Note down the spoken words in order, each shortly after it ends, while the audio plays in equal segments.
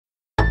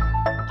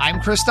I'm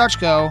Chris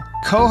Stutchko,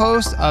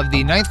 co-host of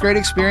the Ninth Grade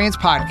Experience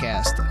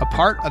podcast, a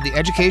part of the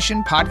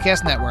Education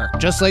Podcast Network,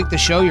 just like the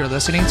show you're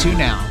listening to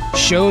now.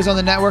 Shows on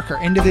the network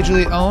are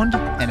individually owned,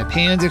 and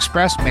opinions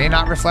expressed may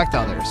not reflect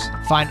others.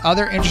 Find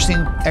other interesting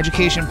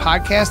education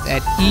podcasts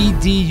at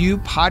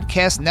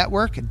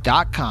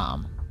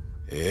edupodcastnetwork.com.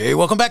 Hey,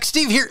 welcome back.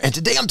 Steve here, and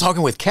today I'm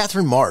talking with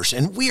Katherine Marsh,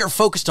 and we are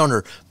focused on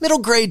her middle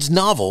grades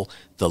novel,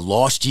 The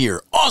Lost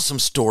Year. Awesome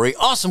story,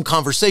 awesome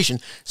conversation,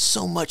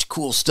 so much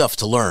cool stuff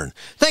to learn.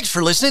 Thanks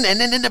for listening,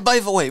 and by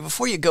the way,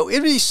 before you go,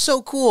 it'd be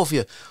so cool if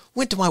you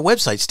went to my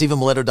website,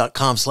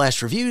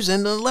 stephenmiletto.com/reviews,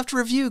 and left a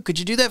review. Could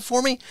you do that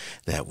for me?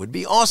 That would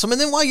be awesome.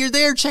 And then while you're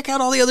there, check out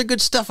all the other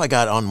good stuff I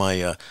got on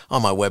my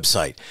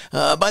website.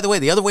 By the way,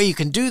 the other way you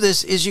can do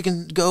this is you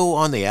can go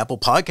on the Apple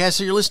Podcast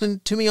that you're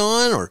listening to me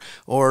on,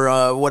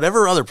 or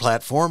whatever other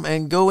platform,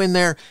 and go in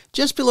there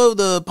just below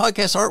the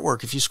podcast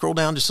artwork. If you scroll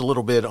down just a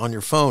little bit on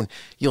your phone,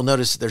 you'll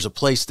notice there's a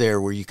place there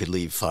where you could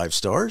leave 5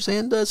 stars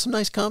and some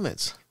nice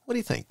comments. What do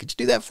you think? Could you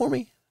do that for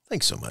me?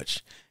 Thanks so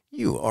much.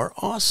 You are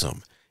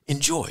awesome.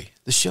 Enjoy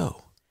the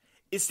show.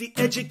 It's the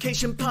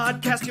Education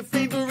Podcast, your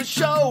favorite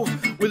show,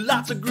 with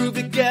lots of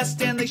groovy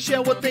guests and they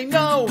share what they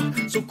know.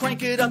 So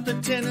crank it up to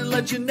 10 and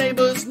let your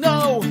neighbors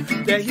know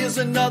that here's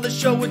another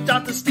show with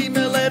Dr. Steve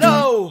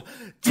Miletto.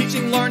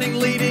 Teaching, learning,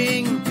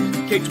 leading,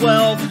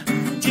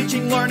 K-12.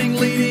 Teaching, learning,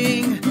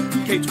 leading,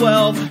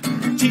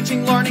 K-12.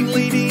 Teaching, learning,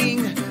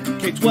 leading,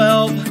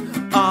 K-12.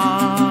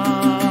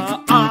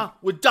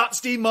 With Dr.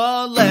 Steve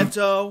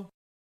Miletto.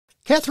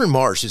 Katherine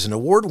Marsh is an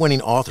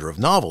award-winning author of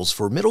novels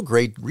for middle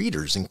grade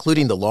readers,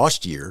 including The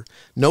Lost Year,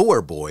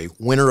 Nowhere Boy,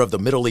 winner of the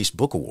Middle East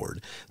Book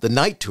Award, The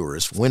Night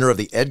Tourist, winner of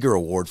the Edgar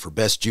Award for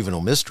Best Juvenile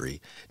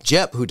Mystery,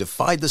 Jepp, Who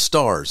Defied the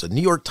Stars, a New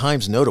York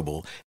Times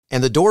notable,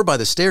 and The Door by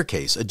the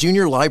Staircase, a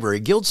Junior Library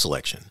Guild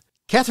selection.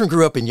 Katherine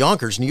grew up in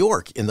Yonkers, New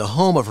York, in the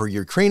home of her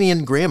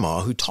Ukrainian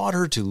grandma who taught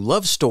her to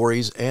love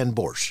stories and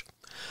borscht.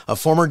 A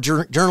former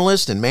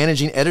journalist and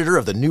managing editor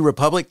of The New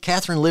Republic,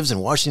 Katherine lives in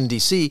Washington,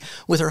 D.C.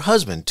 with her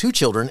husband, 2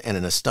 children, and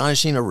an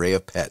astonishing array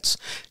of pets.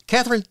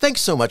 Katherine,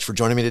 thanks so much for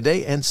joining me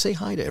today, and say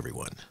hi to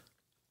everyone.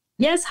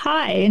 Yes,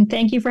 hi, and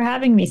thank you for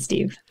having me,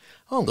 Steve.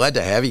 Oh, I'm glad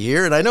to have you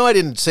here, and I know I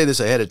didn't say this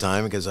ahead of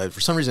time because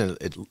for some reason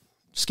it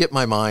skipped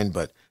my mind,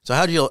 but so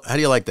how do you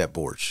like that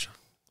borscht?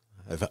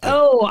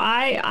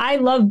 I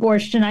love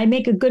borscht, and I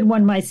make a good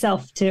one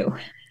myself, too.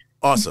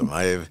 Awesome.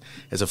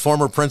 As a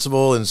former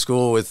principal in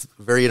school with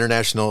very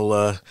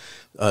international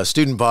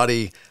student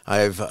body,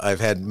 I've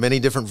had many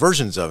different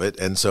versions of it,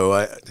 and so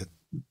it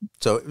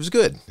was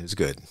good. It was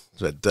good.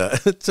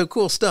 But so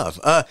cool stuff.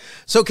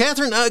 So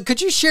Katherine,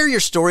 could you share your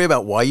story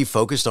about why you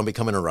focused on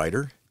becoming a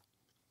writer?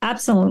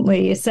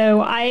 Absolutely. So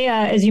I,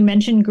 as you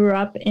mentioned, grew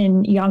up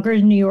in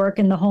Yonkers, New York,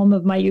 in the home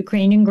of my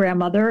Ukrainian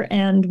grandmother,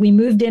 and we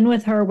moved in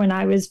with her when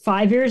I was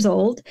 5 years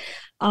old.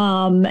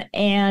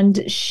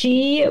 And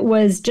she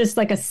was just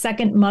like a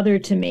second mother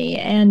to me.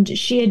 And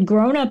she had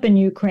grown up in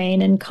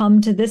Ukraine and come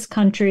to this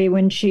country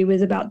when she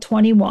was about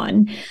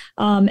 21.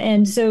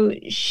 And so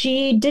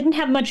she didn't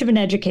have much of an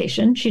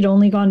education. She'd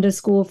only gone to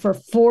school for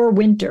 4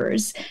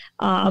 winters,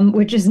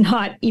 which is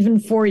not even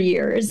 4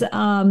 years.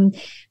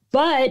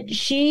 But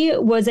she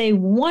was a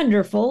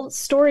wonderful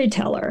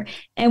storyteller.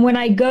 And when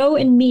I go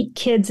and meet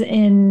kids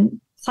in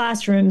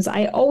classrooms,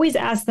 I always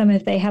ask them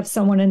if they have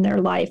someone in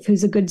their life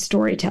who's a good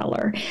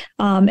storyteller.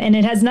 And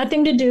it has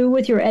nothing to do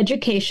with your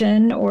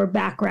education or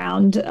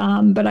background,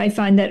 but I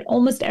find that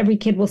almost every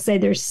kid will say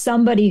there's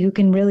somebody who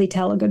can really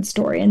tell a good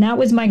story. And that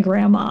was my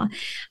grandma.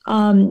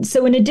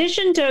 So in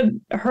addition to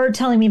her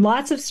telling me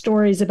lots of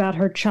stories about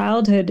her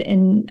childhood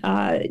in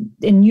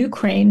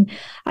Ukraine,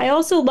 I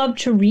also loved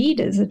to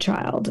read as a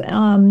child.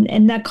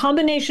 And that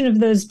combination of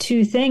those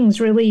two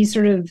things really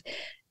sort of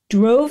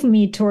drove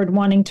me toward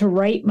wanting to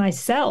write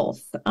myself.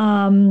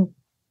 And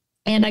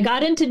I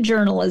got into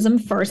journalism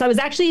first. I was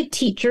actually a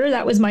teacher.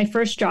 That was my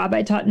first job.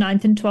 I taught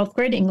 9th and 12th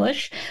grade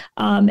English.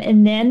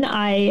 And then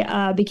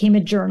I became a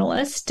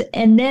journalist.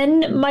 And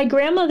then my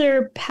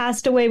grandmother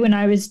passed away when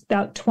I was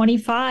about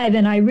 25.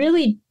 And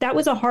that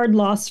was a hard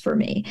loss for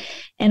me.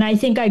 And I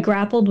think I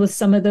grappled with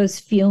some of those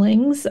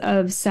feelings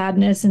of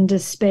sadness and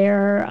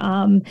despair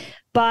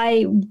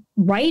by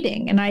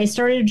writing. And I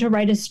started to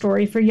write a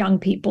story for young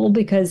people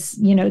because,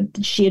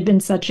 she had been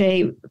such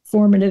a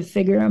formative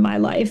figure in my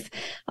life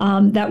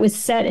that was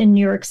set in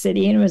New York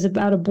City. And it was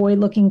about a boy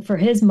looking for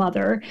his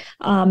mother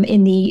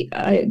in the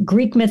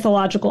Greek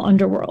mythological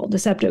underworld,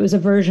 except it was a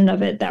version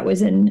of it that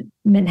was in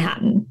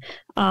Manhattan.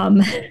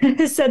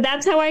 So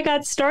that's how I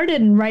got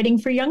started in writing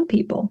for young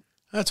people.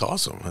 That's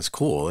awesome. That's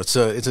cool. It's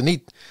a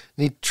neat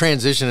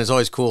transition. It's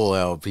always cool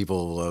how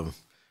people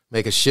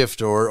make a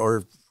shift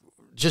or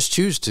just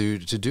choose to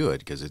do it,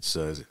 because it's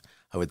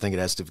I would think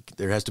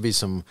there has to be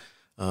some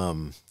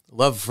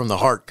love from the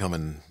heart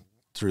coming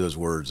through those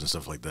words and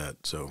stuff like that.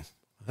 So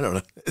I don't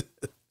know.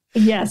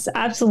 Yes,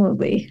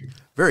 absolutely.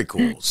 Very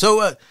cool.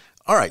 So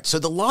all right. So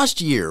The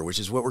Lost Year, which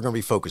is what we're going to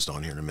be focused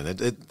on here in a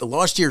minute. The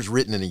Lost Year is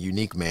written in a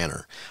unique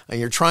manner, and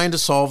you're trying to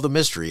solve the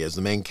mystery as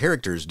the main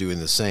character is doing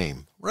the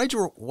same. Why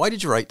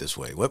did you write this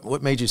way?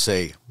 What made you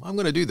say, I'm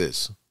going to do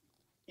this?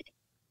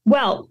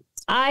 Well,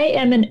 I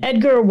am an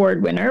Edgar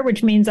Award winner,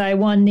 which means I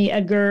won the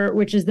Edgar,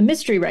 which is the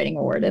mystery writing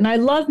award. And I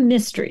love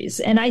mysteries.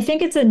 And I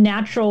think it's a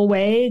natural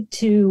way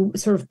to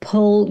sort of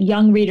pull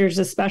young readers,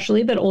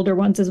 especially, but older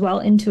ones as well,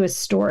 into a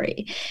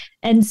story.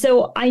 And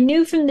so I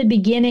knew from the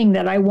beginning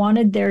that I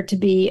wanted there to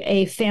be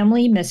a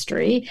family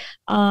mystery,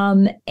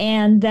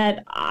 and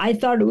that I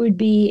thought it would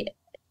be,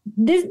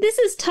 this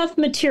is tough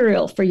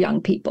material for young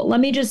people.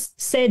 Let me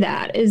just say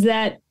that, is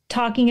that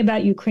talking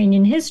about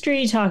Ukrainian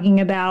history, talking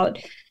about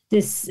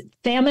this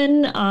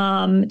famine,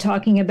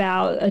 talking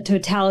about a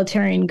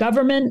totalitarian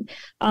government.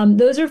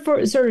 Those are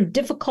for sort of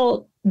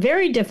difficult,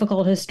 very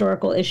difficult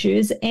historical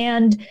issues.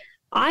 And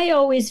I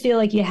always feel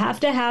like you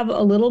have to have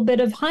a little bit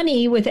of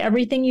honey with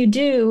everything you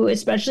do,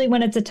 especially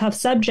when it's a tough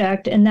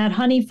subject. And that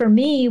honey for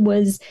me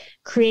was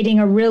creating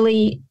a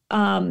really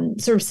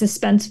sort of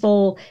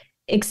suspenseful,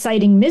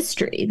 exciting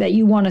mystery that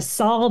you want to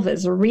solve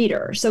as a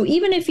reader. So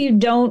even if you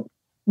don't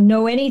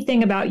know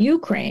anything about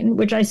Ukraine,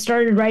 which I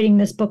started writing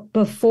this book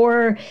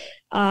before,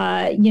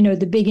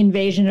 the big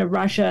invasion of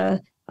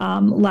Russia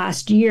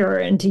last year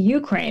into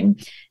Ukraine.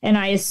 And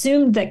I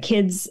assumed that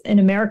kids in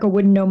America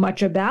wouldn't know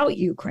much about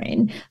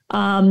Ukraine.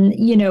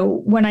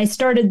 When I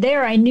started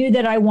there, I knew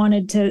that I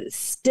wanted to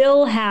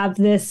still have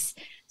this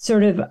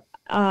sort of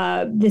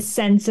this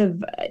sense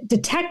of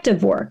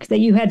detective work that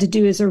you had to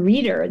do as a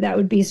reader that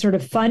would be sort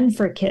of fun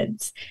for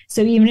kids.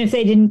 So even if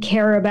they didn't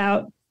care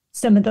about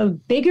some of the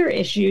bigger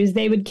issues,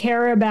 they would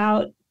care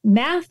about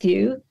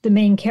Matthew, the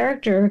main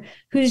character,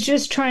 who's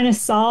just trying to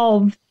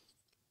solve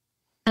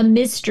a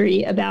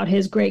mystery about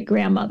his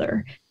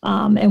great-grandmother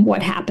and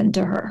what happened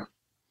to her.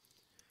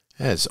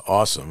 That's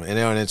awesome. And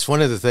it's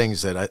one of the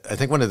things that I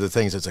think one of the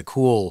things that's a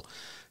cool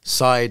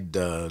side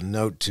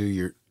note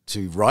to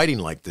writing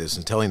like this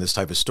and telling this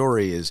type of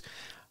story is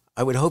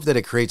I would hope that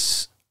it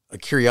creates a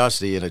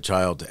curiosity in a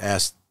child to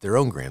ask their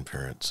own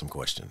grandparents some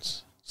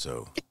questions.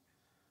 So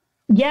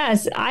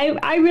yes,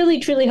 I really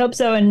truly hope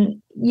so.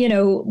 And,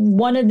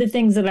 one of the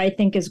things that I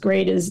think is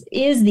great is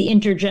the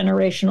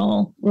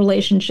intergenerational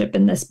relationship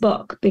in this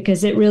book,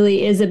 because it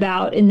really is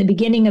about, in the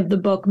beginning of the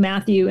book,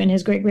 Matthew and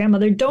his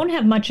great-grandmother don't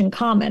have much in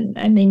common.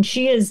 I mean,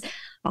 she is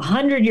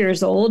 100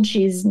 years old.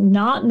 She's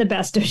not in the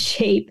best of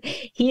shape.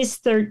 He's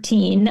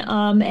 13.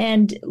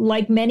 And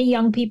like many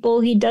young people,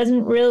 he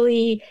doesn't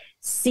really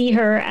see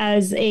her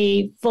as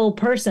a full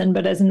person,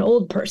 but as an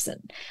old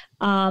person.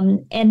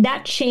 And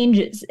that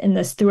changes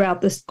throughout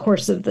this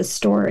course of the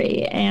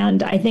story.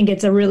 And I think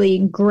it's a really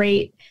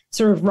great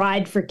sort of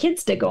ride for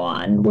kids to go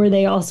on, where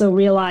they also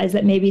realize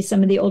that maybe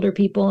some of the older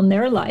people in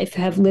their life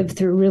have lived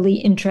through really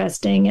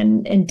interesting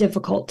and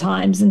difficult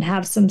times and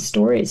have some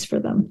stories for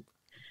them.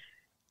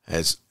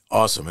 That's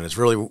awesome. And it's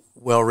really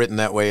well written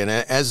that way. And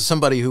as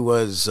somebody who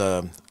was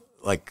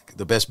like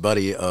the best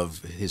buddy of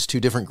his two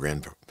different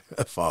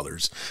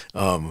grandfathers,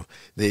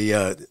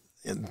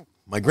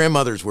 my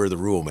grandmothers were the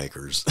rule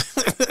makers.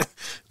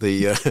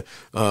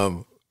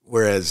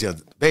 Whereas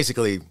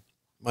basically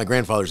my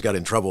grandfathers got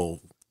in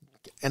trouble,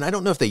 and I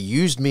don't know if they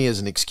used me as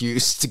an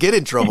excuse to get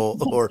in trouble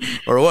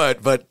or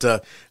what, but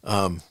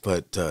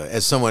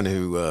as someone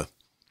who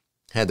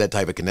had that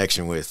type of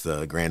connection with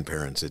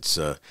grandparents,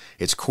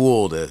 it's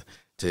cool to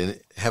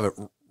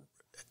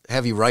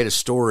have you write a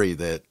story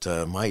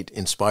that might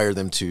inspire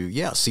them to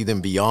see them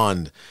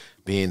beyond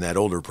being that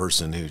older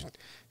person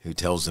who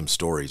tells them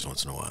stories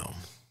once in a while.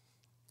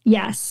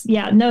 Yes.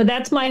 Yeah. No,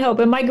 that's my hope.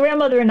 And my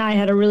grandmother and I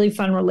had a really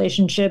fun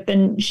relationship.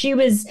 And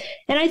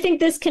I think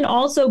this can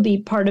also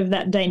be part of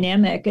that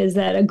dynamic, is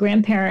that a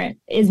grandparent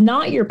is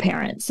not your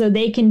parent. So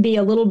they can be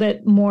a little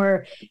bit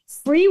more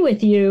free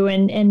with you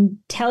and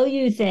tell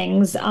you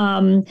things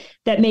that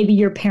maybe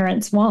your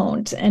parents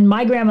won't. And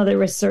my grandmother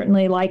was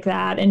certainly like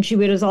that. And she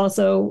was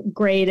also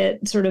great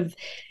at sort of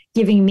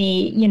giving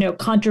me,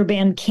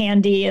 contraband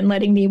candy and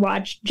letting me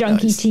watch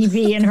junky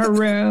TV in her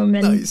room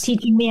and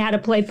teaching me how to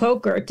play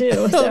poker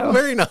too. So. Oh,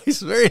 very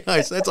nice. Very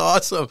nice. That's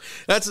awesome.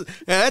 That's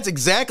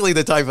exactly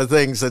the type of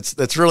things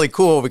that's really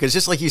cool, because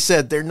just like you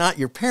said, they're not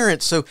your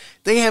parents. So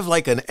they have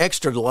like an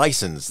extra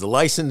license, the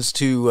license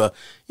to,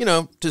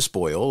 to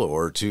spoil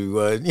or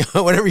to,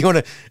 whatever you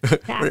want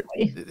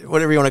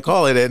to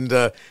call it. And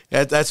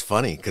that's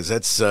funny, because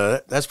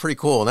that's pretty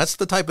cool. And that's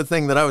the type of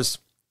thing that I was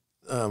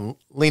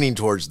leaning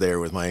towards there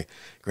with my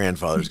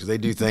grandfathers, because they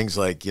do things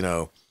like,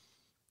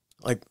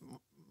 like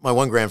my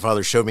one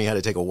grandfather showed me how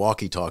to take a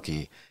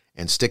walkie-talkie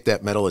and stick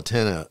that metal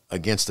antenna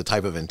against the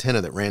type of antenna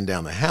that ran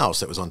down the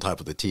house that was on top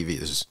of the TV.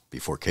 This is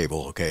before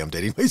cable. Okay, I'm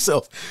dating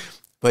myself.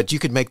 But you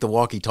could make the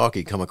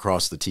walkie-talkie come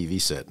across the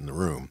TV set in the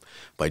room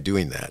by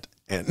doing that.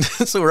 And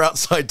so we're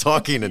outside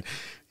talking, and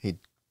he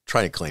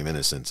tried to claim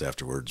innocence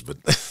afterwards, but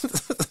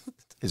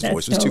His That's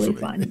voice was totally too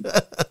familiar.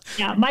 fun.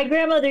 Yeah, my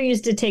grandmother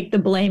used to take the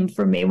blame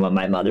for me when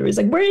my mother was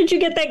like, "Where did you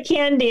get that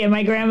candy?" And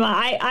my grandma,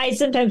 I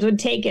sometimes would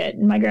take it,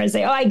 and my grandma would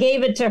say, "Oh, I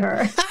gave it to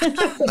her."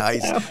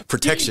 Nice. So,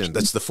 Protection.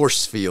 That's the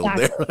force field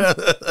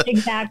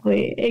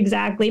exactly. there.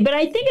 Exactly. But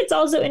I think it's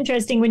also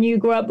interesting when you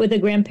grow up with a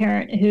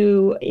grandparent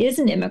who is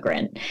an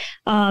immigrant.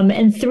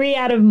 And 3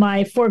 out of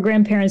my 4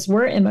 grandparents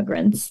were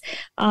immigrants.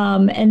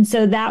 And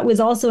so that was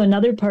also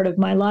another part of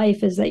my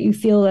life, is that you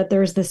feel that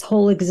there's this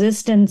whole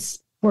existence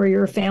for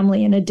your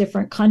family in a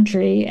different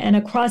country and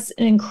across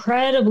an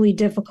incredibly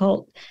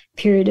difficult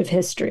period of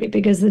history,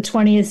 because the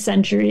 20th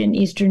century in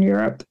Eastern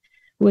Europe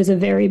was a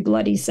very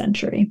bloody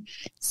century.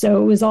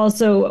 So it was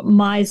also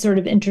my sort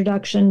of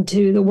introduction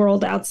to the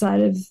world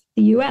outside of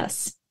the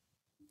U.S.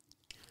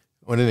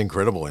 What an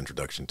incredible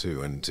introduction,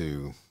 too, and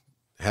to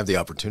have the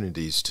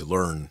opportunities to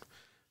learn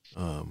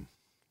a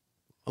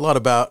lot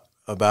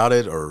about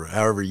it, or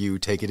however you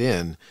take it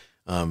in,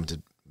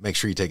 to make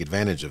sure you take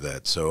advantage of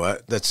that. So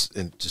that's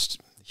just a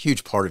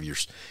huge part of your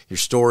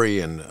story,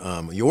 and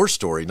your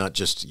story, not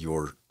just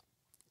your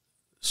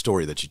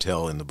story that you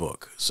tell in the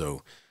book.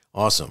 So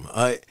awesome.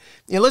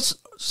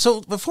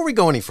 So before we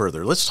go any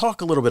further, let's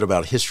talk a little bit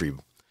about history,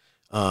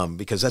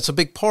 because that's a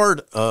big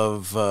part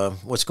of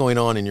what's going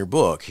on in your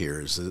book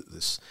here, is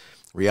this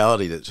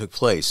reality that took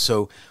place.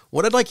 So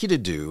what I'd like you to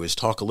do is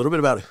talk a little bit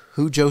about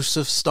who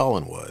Joseph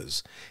Stalin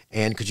was,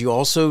 and could you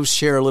also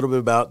share a little bit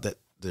about that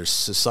there's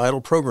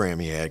societal program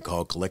he had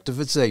called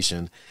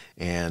collectivization,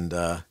 and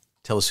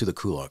tell us who the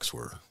kulaks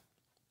were.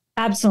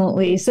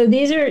 Absolutely. So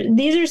these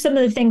are some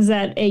of the things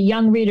that a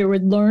young reader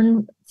would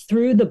learn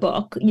through the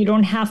book. You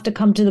don't have to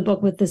come to the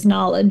book with this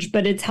knowledge,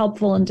 but it's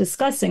helpful in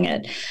discussing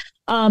it.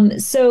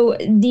 So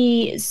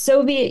the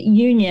Soviet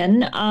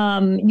Union,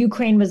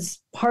 Ukraine was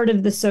part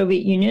of the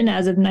Soviet Union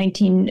as of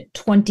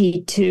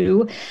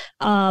 1922.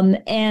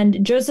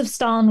 And Joseph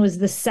Stalin was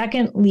the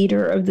second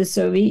leader of the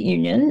Soviet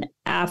Union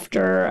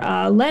after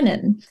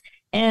Lenin.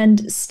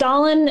 And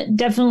Stalin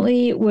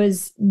definitely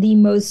was the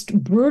most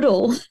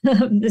brutal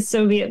of the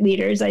Soviet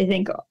leaders. I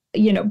think,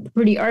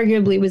 pretty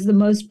arguably was the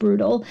most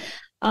brutal.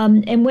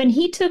 And when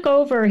he took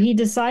over, he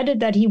decided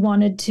that he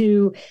wanted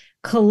to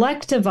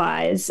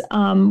collectivize,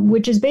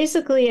 which is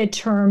basically a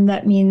term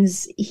that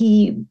means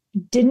he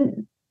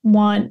didn't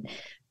want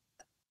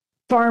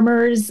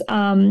farmers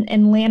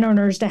and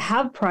landowners to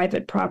have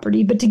private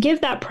property, but to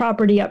give that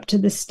property up to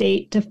the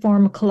state to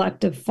form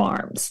collective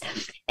farms.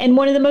 And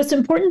one of the most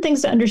important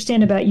things to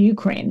understand about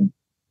Ukraine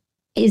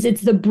is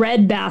it's the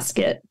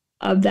breadbasket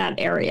of that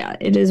area.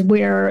 It is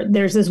where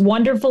there's this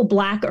wonderful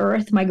black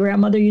earth. My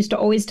grandmother used to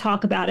always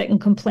talk about it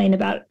and complain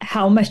about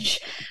how much,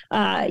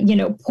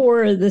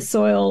 poorer the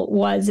soil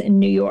was in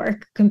New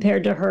York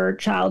compared to her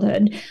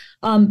childhood.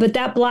 But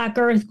that black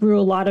earth grew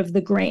a lot of the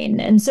grain.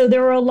 And so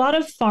there were a lot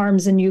of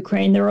farms in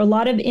Ukraine. There were a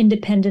lot of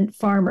independent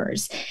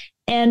farmers.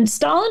 And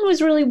Stalin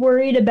was really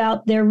worried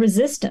about their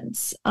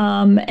resistance.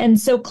 And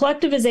so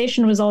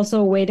collectivization was also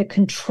a way to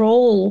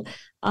control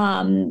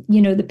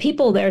the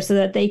people there so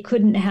that they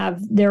couldn't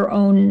have their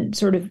own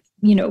sort of,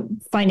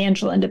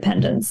 financial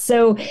independence.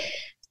 So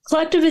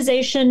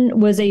collectivization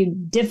was a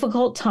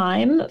difficult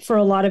time for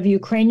a lot of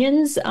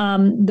Ukrainians.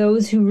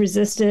 Those who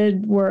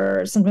resisted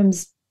were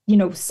sometimes,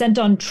 sent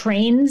on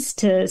trains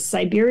to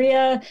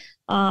Siberia.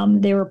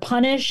 They were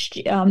punished.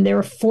 They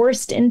were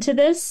forced into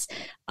this.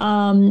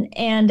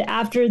 And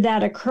after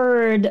that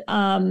occurred,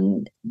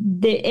 and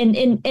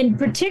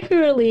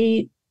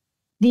particularly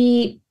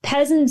the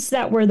peasants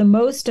that were the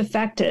most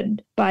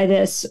affected by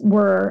this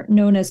were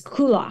known as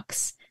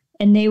kulaks,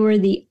 and they were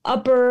the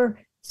upper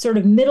sort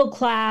of middle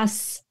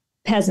class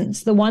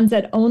peasants, the ones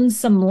that owned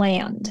some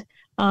land.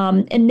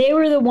 And they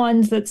were the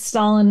ones that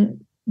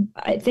Stalin,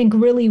 I think,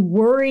 really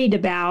worried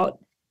about,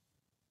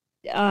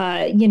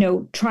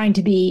 trying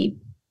to be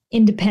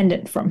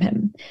independent from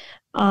him.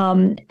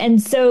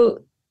 And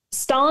so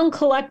Stalin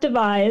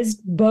collectivized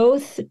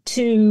both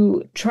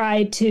to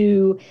try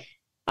to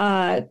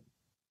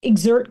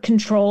exert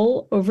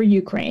control over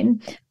Ukraine.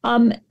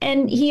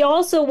 And he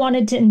also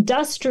wanted to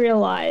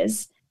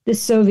industrialize the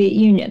Soviet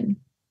Union.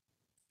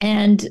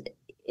 And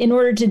in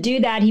order to do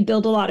that, he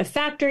built a lot of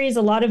factories.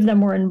 A lot of them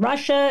were in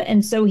Russia.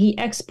 And so he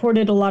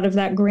exported a lot of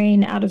that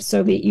grain out of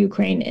Soviet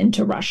Ukraine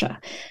into Russia.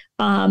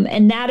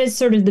 And that is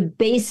sort of the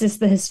basis,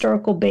 the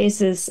historical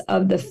basis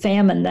of the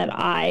famine that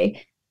I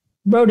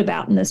wrote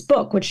about in this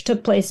book, which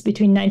took place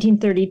between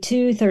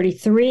 1932,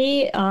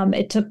 33.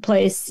 It took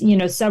place,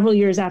 several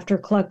years after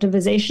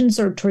collectivization,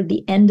 sort of toward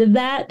the end of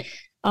that.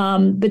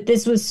 But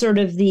this was sort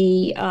of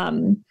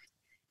an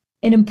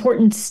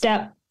important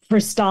step for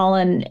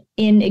Stalin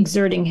in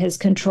exerting his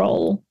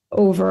control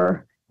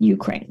over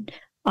Ukraine.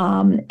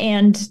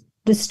 And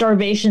the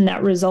starvation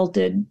that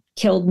resulted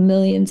killed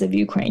millions of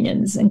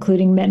Ukrainians,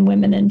 including men,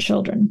 women, and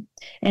children.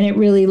 And it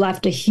really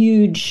left a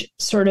huge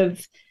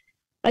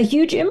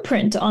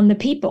imprint on the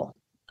people.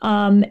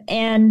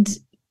 And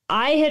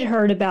I had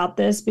heard about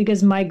this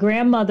because my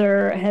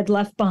grandmother had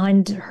left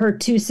behind her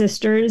 2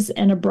 sisters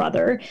and a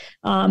brother,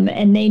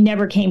 and they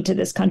never came to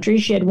this country.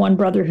 She had one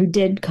brother who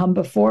did come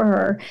before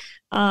her.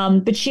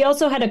 But she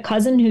also had a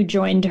cousin who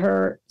joined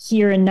her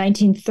here in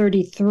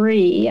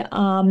 1933,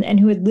 and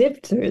who had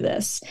lived through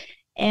this.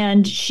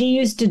 And she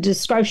used to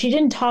describe, she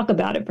didn't talk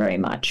about it very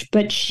much,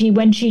 but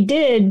when she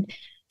did,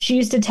 she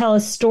used to tell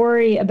a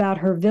story about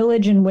her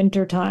village in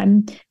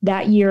wintertime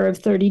that year of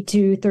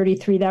 32,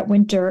 33, that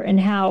winter, and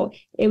how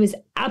it was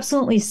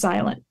absolutely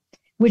silent,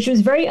 which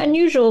was very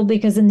unusual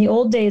because in the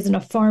old days in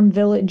a farm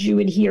village, you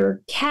would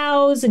hear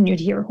cows and you'd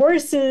hear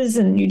horses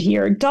and you'd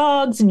hear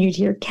dogs and you'd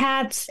hear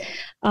cats.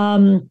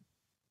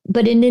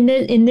 But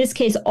in this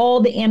case, all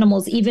the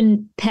animals,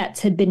 even pets,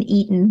 had been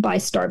eaten by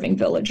starving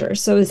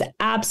villagers. So it was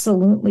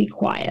absolutely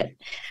quiet.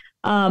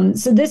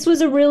 So this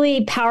was a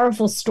really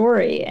powerful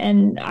story.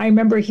 And I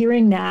remember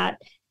hearing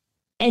that,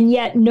 and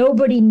yet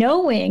nobody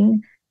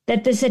knowing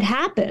that this had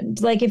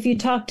happened. Like if you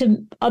talk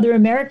to other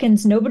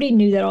Americans, nobody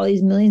knew that all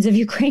these millions of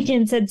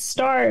Ukrainians had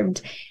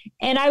starved.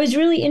 And I was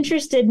really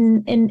interested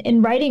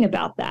in writing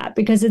about that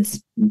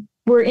because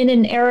we're in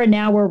an era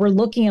now where we're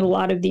looking at a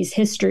lot of these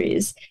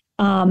histories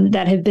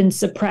that have been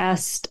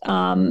suppressed,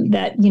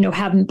 that,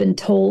 haven't been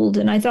told.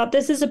 And I thought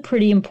this is a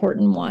pretty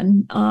important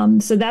one.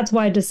 So that's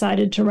why I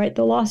decided to write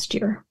The Lost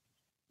Year.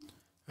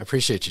 I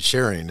appreciate you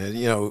sharing,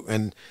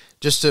 and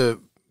just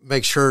to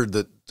make sure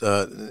that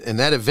in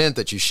that event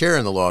that you share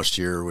in The Lost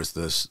Year with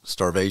the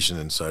starvation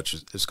and such,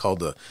 it's called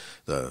the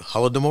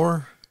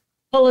Holodomor?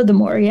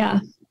 Holodomor,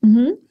 yeah.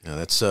 Mm-hmm. Yeah,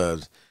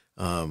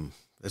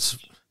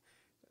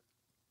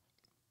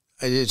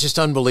 it's just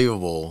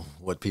unbelievable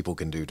what people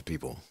can do to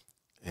people.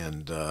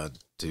 And to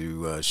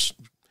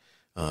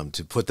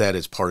put that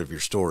as part of your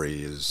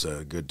story is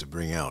good to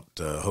bring out.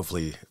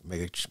 Hopefully,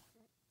 make a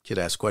kid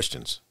ask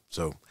questions.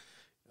 So,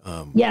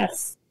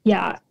 yes,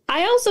 yeah.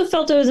 I also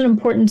felt it was an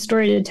important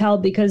story to tell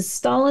because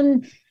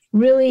Stalin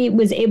really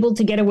was able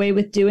to get away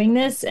with doing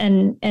this,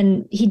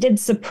 and he did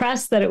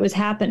suppress that it was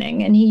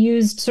happening, and he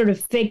used sort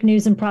of fake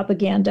news and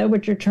propaganda,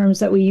 which are terms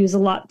that we use a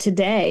lot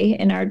today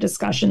in our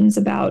discussions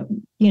about,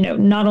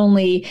 not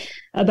only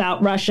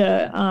about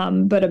Russia,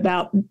 but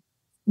about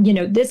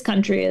this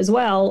country as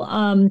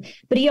well.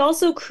 But he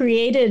also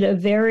created a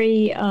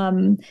very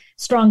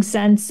strong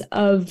sense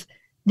of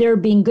there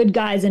being good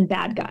guys and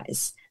bad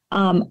guys,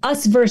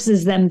 us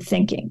versus them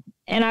thinking.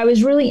 And I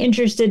was really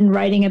interested in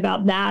writing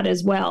about that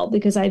as well,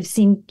 because I've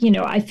seen,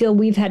 I feel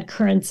we've had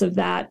currents of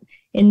that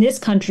in this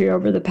country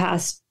over the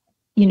past,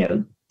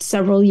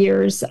 several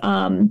years.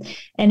 And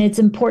it's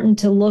important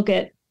to look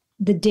at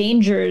the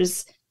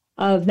dangers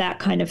of that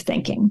kind of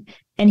thinking.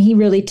 And he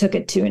really took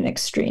it to an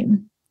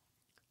extreme.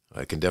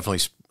 It can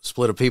definitely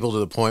split a people to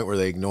the point where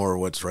they ignore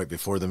what's right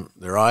before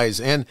their eyes.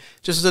 And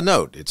just as a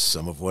note, it's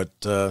some of what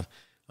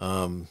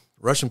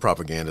Russian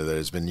propaganda that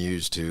has been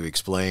used to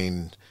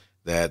explain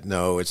that,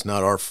 no, it's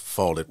not our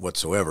fault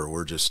whatsoever.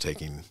 We're just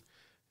taking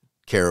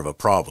care of a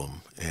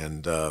problem.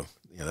 And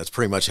that's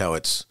pretty much how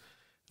it's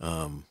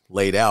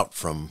laid out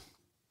from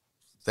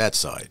that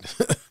side.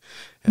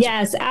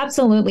 Yes,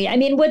 absolutely. I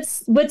mean,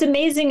 what's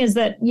amazing is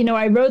that,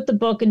 I wrote the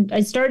book and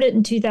I started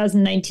in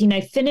 2019.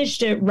 I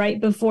finished it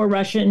right before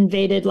Russia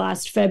invaded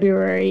last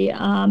February,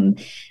 of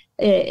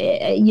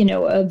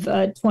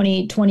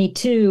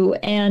 2022.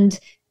 And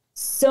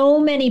so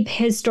many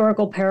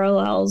historical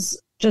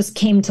parallels just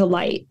came to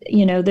light.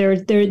 There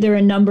are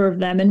a number of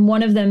them. And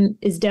one of them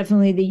is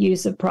definitely the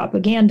use of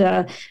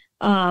propaganda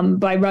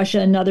by Russia.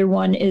 Another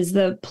one is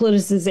the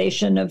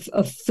politicization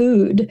of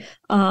food.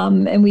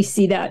 And we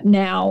see that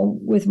now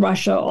with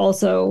Russia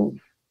also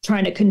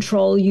trying to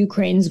control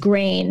Ukraine's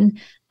grain.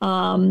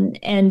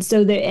 And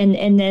so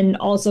and then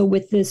also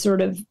with this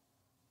sort of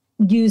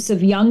use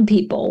of young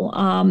people,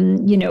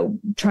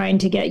 trying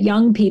to get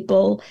young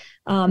people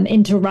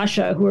into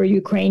Russia who are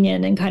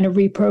Ukrainian and kind of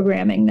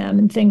reprogramming them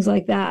and things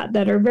like that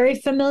are very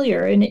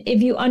familiar. And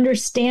if you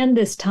understand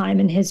this time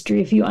in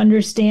history, if you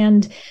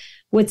understand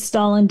what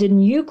Stalin did in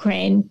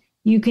Ukraine,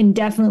 you can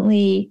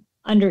definitely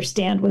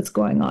understand what's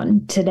going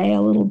on today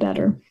a little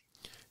better.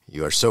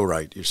 You are so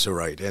right. You're so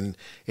right. And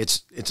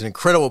it's an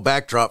incredible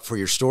backdrop for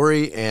your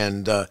story.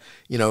 And,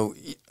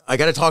 I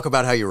got to talk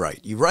about how you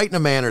write. You write in a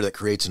manner that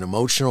creates an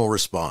emotional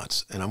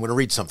response. And I'm going to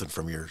read something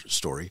from your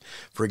story.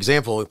 For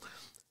example,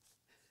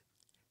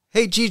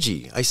 "Hey,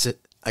 Gigi," I said,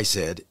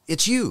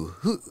 "it's you.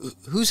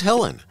 Who's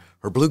Helen?"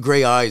 Her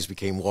blue-gray eyes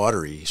became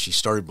watery. She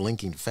started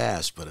blinking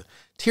fast, but a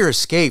tear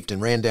escaped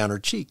and ran down her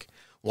cheek.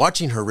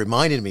 Watching her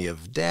reminded me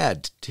of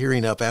Dad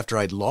tearing up after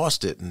I'd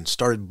lost it and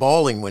started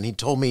bawling when he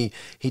told me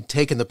he'd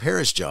taken the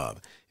Paris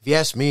job. If you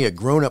ask me, a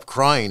grown-up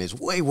crying is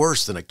way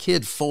worse than a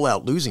kid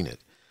full-out losing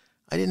it.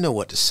 I didn't know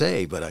what to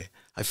say, but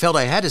I felt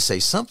I had to say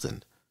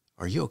something.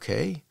 "Are you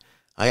okay?"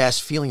 I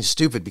asked, feeling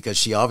stupid because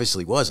she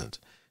obviously wasn't.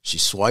 She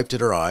swiped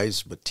at her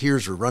eyes, but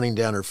tears were running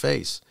down her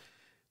face.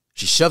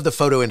 She shoved the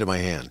photo into my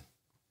hand.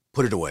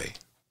 "Put it away."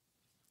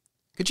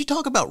 Could you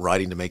talk about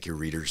writing to make your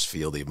readers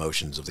feel the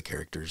emotions of the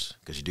characters?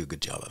 Because you do a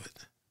good job of it.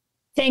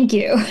 Thank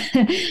you.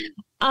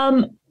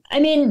 I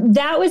mean,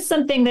 that was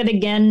something that,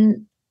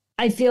 again,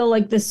 I feel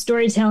like the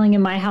storytelling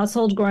in my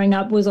household growing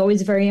up was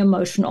always very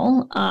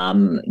emotional.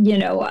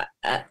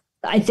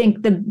 I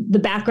think the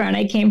background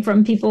I came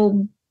from,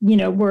 people,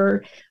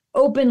 were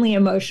openly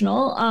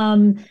emotional.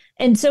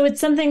 And so it's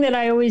something that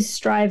I always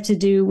strive to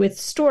do with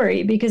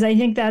story, because I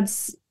think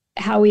that's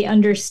how we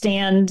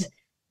understand.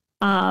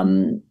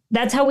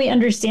 That's how we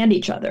understand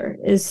each other,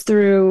 is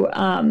through,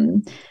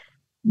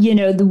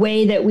 the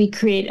way that we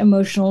create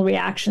emotional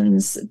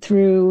reactions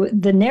through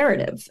the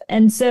narrative.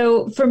 And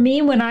so for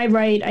me, when I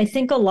write, I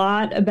think a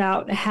lot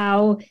about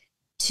how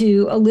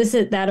to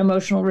elicit that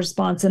emotional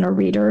response in a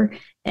reader,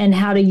 and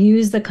how to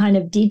use the kind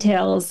of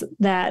details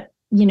that,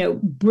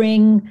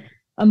 bring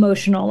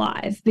emotion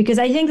alive, because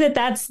I think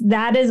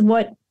that is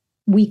what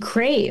we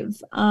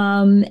crave.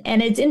 And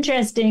it's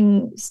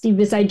interesting, Steve,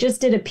 because I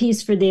just did a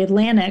piece for The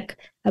Atlantic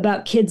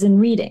about kids and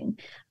reading.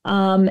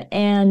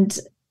 And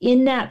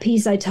in that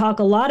piece, I talk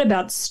a lot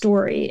about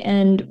story.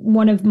 And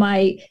one of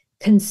my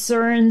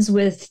concerns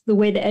with the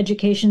way the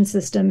education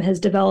system has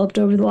developed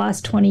over the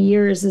last 20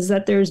 years is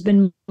that there's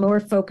been more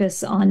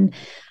focus on,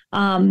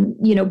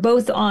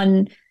 both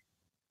on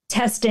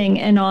testing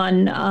and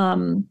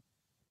on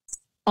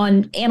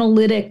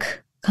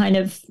analytic kind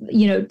of,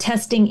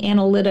 testing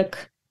analytic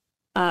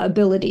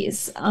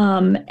abilities.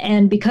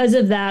 And because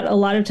of that, a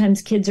lot of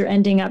times kids are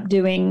ending up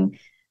doing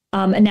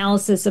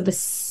analysis of a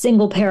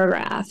single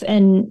paragraph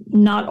and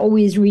not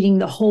always reading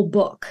the whole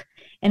book.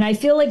 And I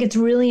feel like it's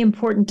really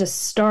important to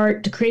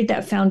start to create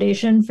that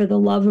foundation for the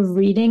love of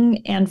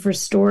reading and for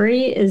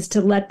story, is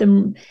to let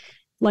them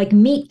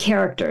meet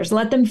characters,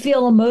 let them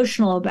feel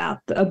emotional about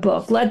a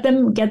book, let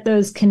them get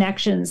those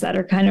connections that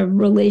are kind of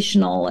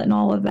relational and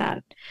all of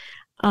that.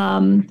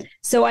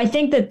 So I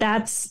think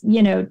that's,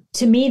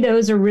 to me,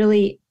 those are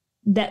really,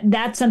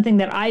 that's something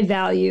that I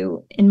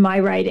value in my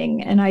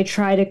writing. And I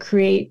try to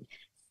create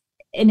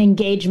an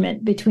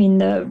engagement between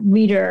the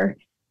reader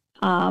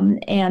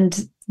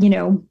and,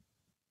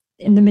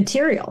 in the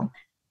material,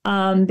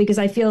 because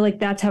I feel like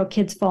that's how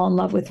kids fall in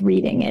love with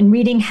reading. And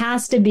reading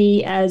has to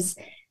be as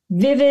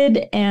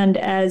vivid and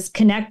as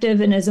connective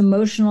and as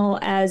emotional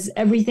as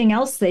everything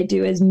else they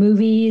do, as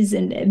movies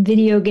and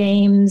video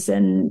games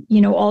and,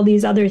 all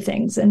these other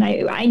things. And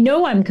I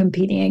know I'm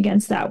competing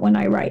against that when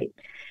I write.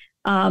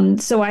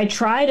 So I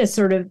try to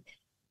sort of,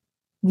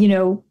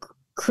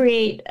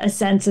 create a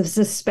sense of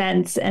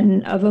suspense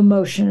and of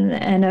emotion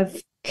and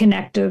of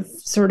connective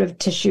sort of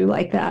tissue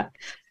like that.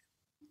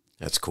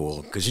 That's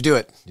cool, because you do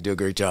it. You do a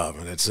great job,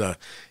 and it's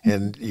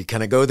and you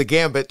kind of go the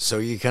gambit. So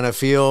you kind of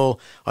feel,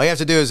 all you have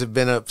to do is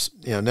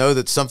know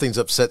that something's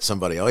upset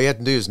somebody. All you have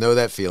to do is know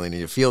that feeling, and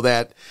you feel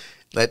that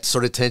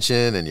sort of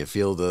tension, and you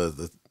feel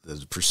the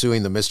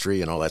pursuing the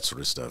mystery and all that sort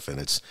of stuff. And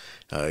it's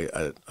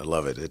I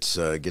love it. It's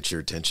gets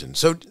your attention.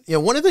 So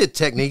one of the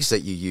techniques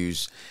that you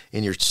use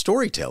in your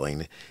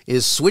storytelling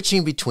is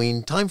switching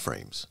between time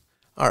frames.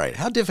 All right,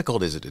 how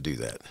difficult is it to do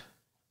that?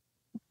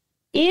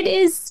 It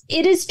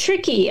is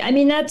tricky. I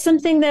mean, that's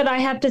something that I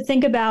have to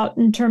think about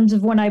in terms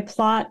of when I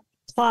plot,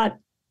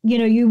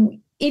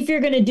 if you're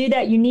going to do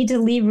that, you need to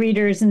leave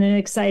readers in an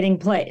exciting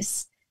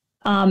place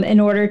in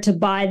order to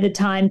buy the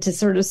time to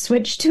sort of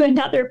switch to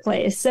another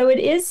place. So it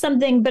is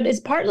something, but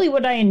it's partly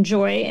what I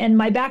enjoy. And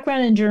my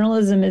background in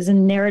journalism is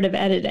in narrative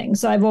editing.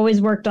 So I've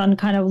always worked on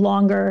kind of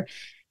longer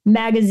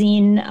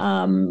magazine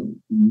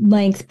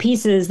length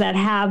pieces that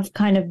have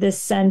kind of this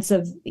sense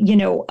of,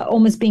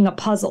 almost being a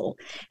puzzle.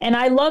 And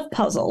I love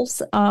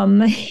puzzles.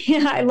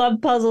 I love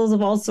puzzles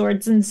of all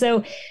sorts. And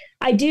so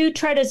I do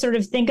try to sort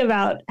of think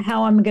about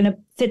how I'm going to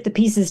fit the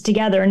pieces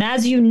together. And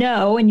as you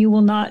know, and you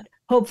will not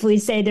hopefully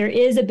say, there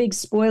is a big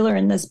spoiler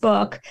in this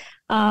book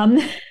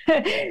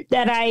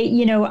that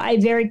I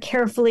very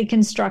carefully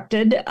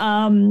constructed.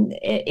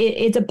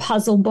 It's a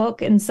puzzle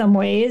book in some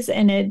ways,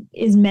 and it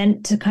is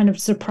meant to kind of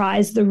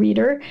surprise the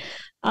reader.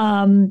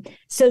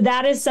 So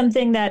that is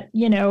something that,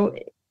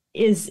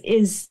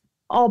 is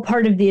all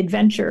part of the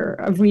adventure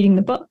of reading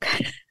the book.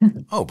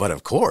 Oh, but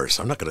of course,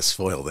 I'm not going to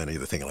spoil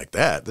anything like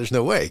that. There's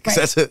no way,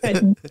 because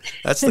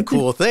that's the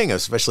cool thing,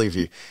 especially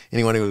if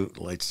anyone who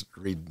likes to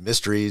read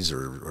mysteries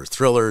or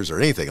thrillers or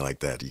anything like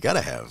that, you got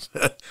to have.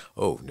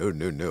 Oh,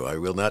 no, I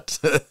will not.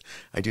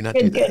 I do not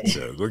do that.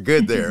 So we're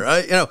good there.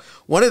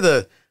 One of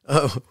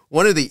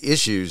the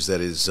issues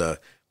that is,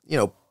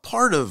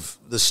 part of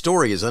the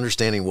story is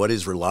understanding what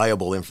is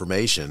reliable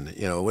information,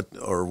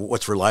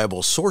 what's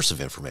reliable source of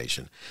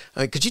information.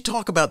 Could you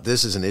talk about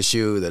this as an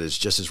issue that is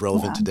just as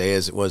relevant today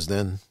as it was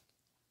then?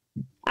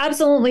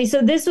 Absolutely.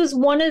 So this was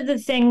one of the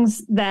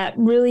things that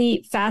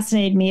really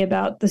fascinated me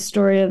about the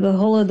story of the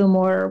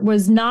Holodomor,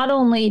 was not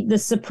only the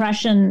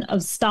suppression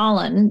of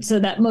Stalin, so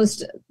that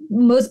most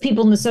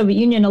people in the Soviet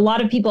Union, a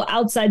lot of people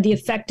outside the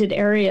affected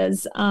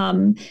areas,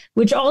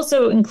 which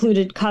also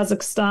included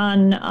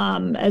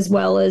Kazakhstan, as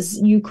well as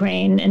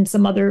Ukraine and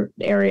some other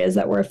areas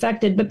that were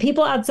affected. But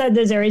people outside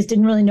those areas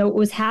didn't really know what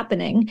was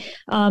happening,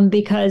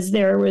 because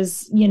there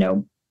was,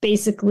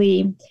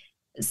 basically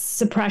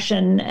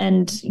suppression,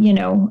 and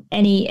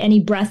any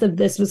breath of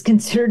this was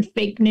considered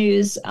fake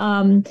news.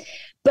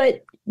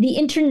 But the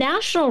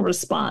international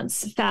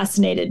response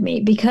fascinated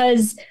me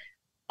because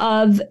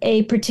of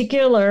a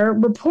particular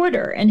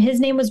reporter, and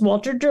his name was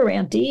Walter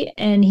Duranty,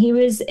 and he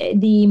was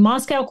the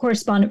Moscow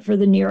correspondent for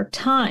the New York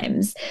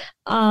Times.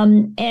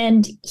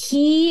 And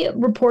he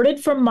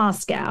reported from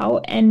Moscow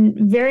and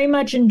very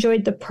much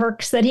enjoyed the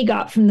perks that he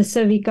got from the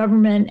Soviet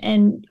government,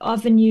 and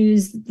often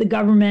used the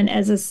government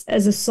as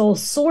a sole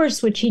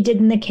source, which he did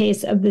in the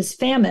case of this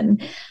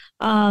famine.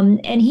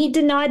 And he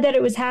denied that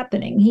it was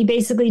happening. He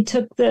basically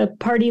took the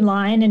party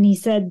line and he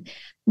said,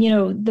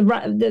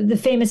 the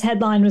famous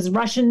headline was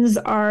 "Russians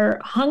are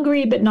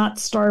hungry but not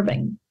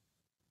starving."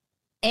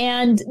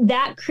 And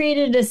that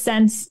created a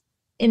sense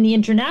in the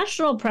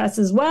international press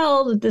as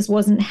well that this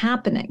wasn't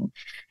happening.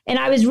 And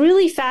I was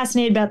really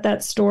fascinated about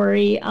that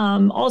story,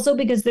 also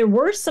because there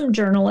were some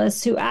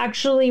journalists who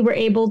actually were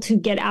able to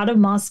get out of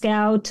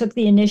Moscow, took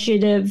the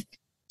initiative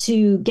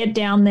to get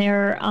down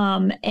there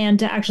and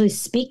to actually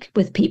speak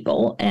with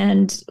people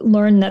and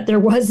learn that there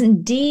was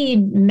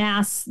indeed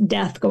mass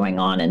death going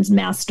on and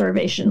mass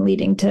starvation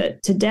leading to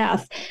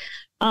death.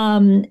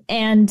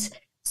 And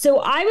so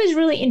I was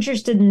really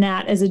interested in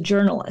that as a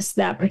journalist,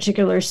 that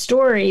particular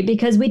story,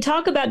 because we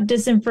talk about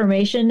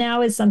disinformation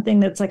now as something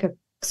that's like a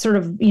sort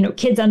of,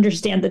 kids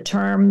understand the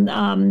term.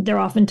 They're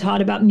often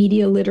taught about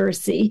media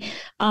literacy,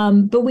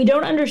 but we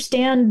don't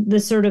understand the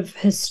sort of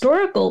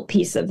historical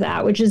piece of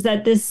that, which is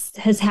that this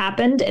has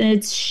happened and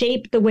it's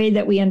shaped the way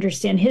that we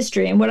understand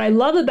history. And what I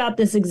love about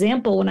this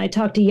example when I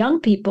talk to young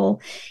people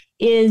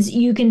is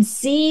you can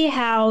see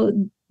how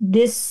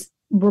this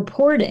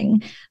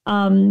reporting,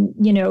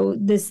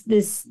 this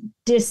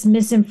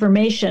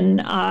misinformation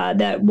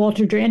that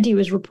Walter Duranty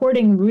was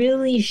reporting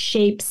really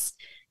shapes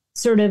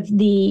sort of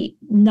the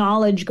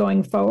knowledge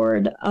going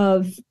forward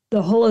of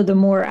the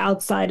Holodomor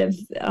outside of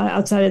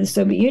the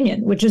Soviet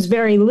Union, which is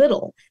very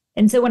little.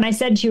 And so when I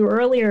said to you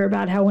earlier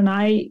about how when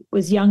I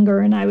was younger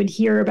and I would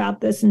hear about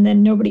this and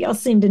then nobody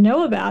else seemed to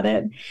know about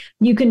it,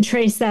 you can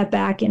trace that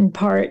back in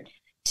part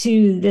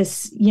to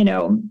this,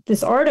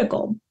 this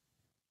article.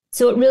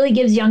 So it really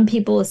gives young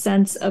people a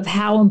sense of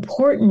how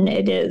important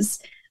it is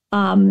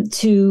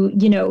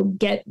to,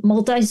 get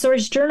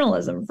multi-source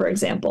journalism, for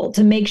example,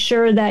 to make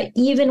sure that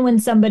even when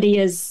somebody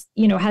is,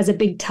 has a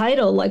big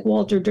title like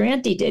Walter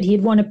Duranty did,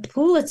 he'd won a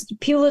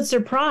Pulitzer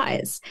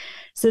Prize.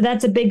 So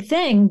that's a big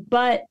thing,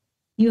 but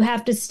you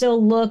have to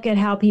still look at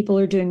how people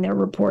are doing their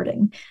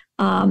reporting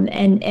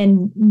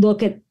and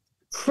look at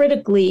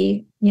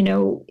critically,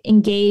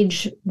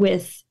 engage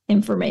with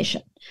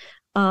information.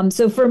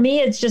 So for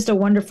me, it's just a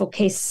wonderful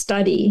case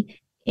study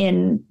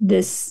in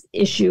this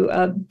issue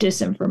of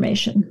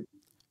disinformation.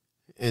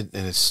 And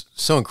it's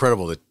so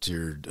incredible that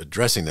you're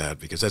addressing that,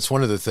 because that's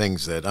one of the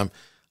things that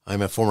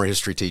I'm a former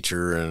history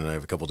teacher and I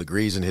have a couple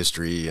degrees in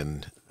history,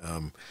 and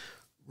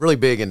really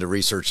big into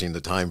researching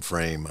the time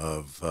frame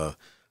of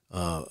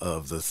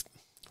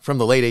from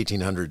the late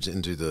 1800s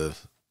into the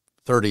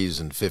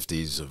 30s and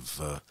 50s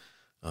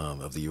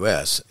of the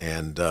U.S.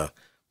 And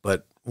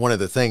but one of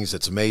the things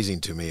that's amazing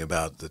to me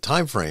about the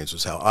time frames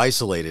was how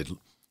isolated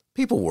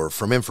people were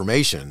from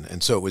information.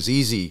 And so it was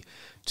easy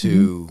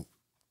to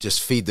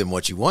just feed them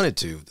what you wanted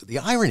to. The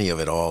irony of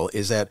it all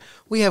is that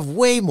we have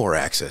way more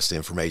access to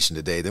information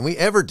today than we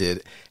ever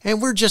did.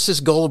 And we're just as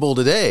gullible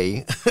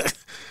today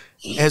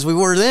as we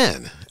were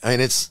then. I mean,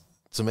 it's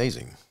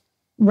amazing.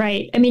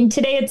 Right. I mean,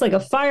 today it's like a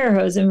fire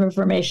hose of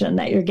information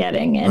that you're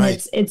getting, and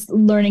right. it's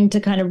learning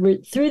to kind of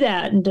root through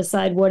that and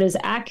decide what is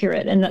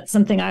accurate. And that's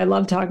something I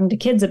love talking to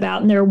kids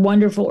about. And there are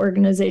wonderful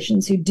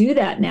organizations who do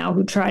that now,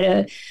 who try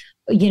to,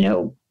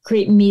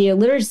 create media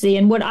literacy.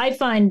 And what I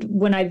find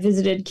when I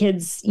visited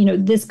kids,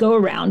 this go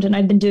around, and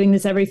I've been doing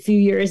this every few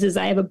years as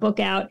I have a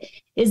book out,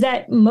 is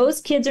that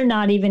most kids are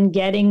not even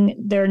getting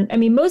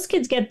most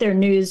kids get their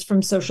news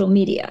from social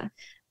media.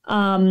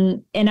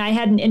 And I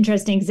had an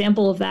interesting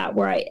example of that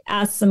where I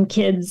asked some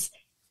kids,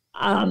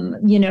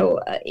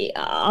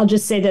 I'll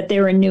just say that they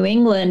were in New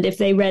England, if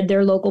they read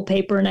their local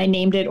paper and I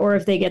named it, or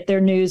if they get their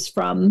news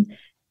from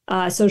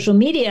social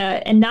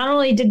media. And not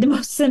only did the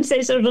most of them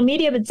say social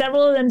media, but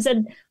several of them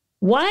said,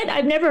 "What?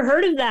 I've never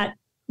heard of that."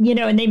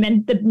 And they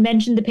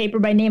mentioned the paper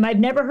by name. "I've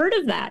never heard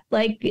of that.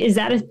 Like, is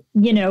that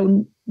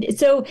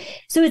so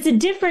it's a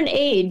different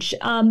age,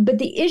 but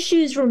the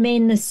issues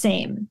remain the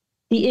same.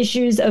 The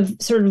issues of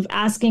sort of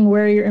asking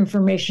where your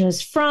information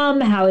is from,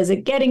 how is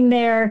it getting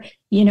there?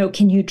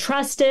 Can you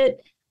trust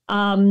it?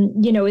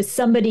 Is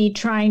somebody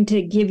trying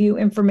to give you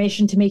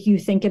information to make you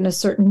think in a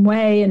certain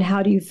way? And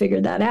how do you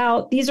figure that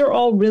out?" These are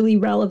all really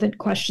relevant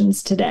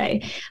questions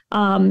today.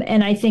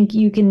 And I think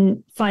you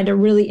can find a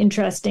really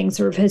interesting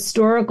sort of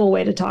historical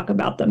way to talk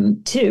about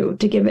them too,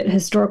 to give it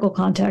historical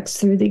context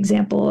through the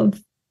example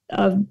of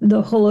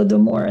the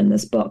Holodomor in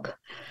this book.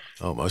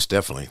 Oh, most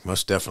definitely.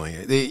 Most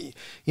definitely.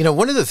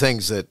 One of the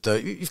things that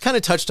you've kind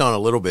of touched on a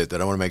little bit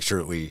that I want to make sure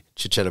that we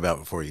chit-chat about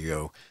before you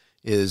go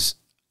is,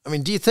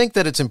 do you think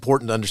that it's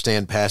important to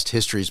understand past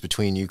histories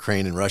between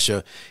Ukraine and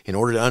Russia in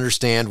order to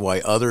understand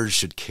why others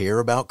should care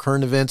about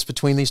current events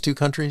between these two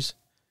countries?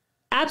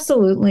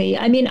 Absolutely.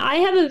 I mean, I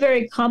have a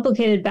very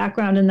complicated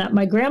background in that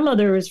my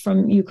grandmother was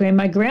from Ukraine.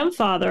 My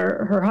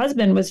grandfather, her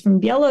husband, was from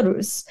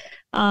Belarus.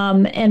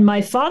 And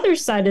my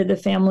father's side of the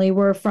family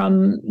were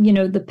from,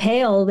 the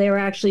Pale. They were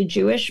actually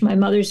Jewish. My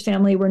mother's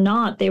family were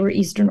not. They were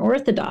Eastern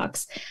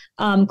Orthodox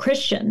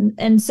Christian.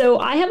 And so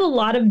I have a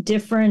lot of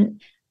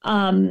different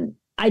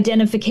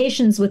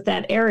identifications with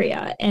that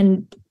area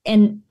and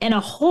a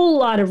whole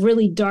lot of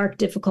really dark,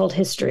 difficult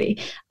history.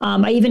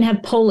 I even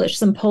have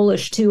some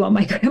Polish too on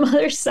my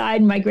grandmother's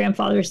side and my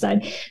grandfather's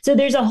side. So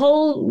there's a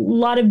whole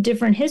lot of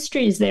different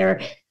histories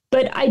there.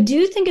 But I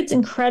do think it's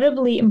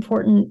incredibly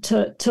important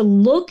to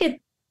look at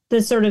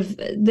the sort of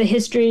the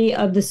history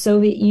of the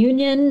Soviet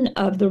Union,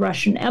 of the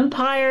Russian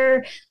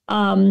Empire,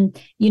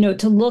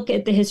 to look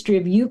at the history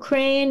of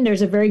Ukraine.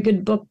 There's a very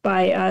good book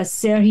by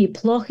Serhiy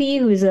Plokhy,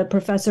 who is a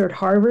professor at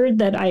Harvard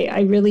that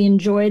I really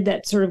enjoyed,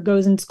 that sort of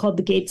goes, and it's called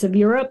The Gates of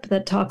Europe,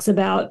 that talks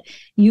about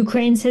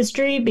Ukraine's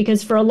history,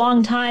 because for a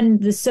long time,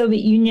 the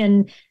Soviet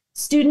Union,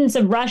 students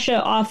of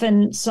Russia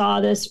often saw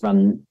this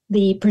from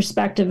the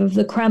perspective of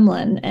the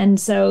Kremlin. And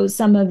so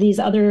some of these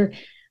other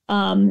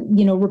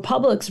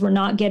republics were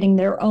not getting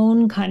their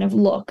own kind of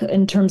look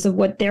in terms of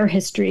what their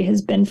history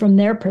has been from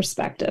their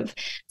perspective.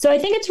 So I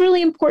think it's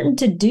really important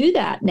to do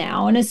that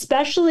now. And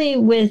especially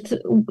with,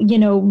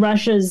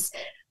 Russia's,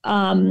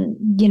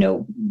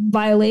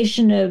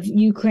 violation of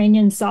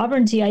Ukrainian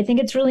sovereignty, I think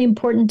it's really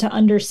important to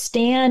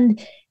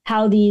understand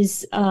how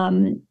these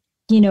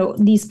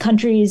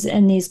countries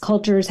and these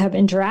cultures have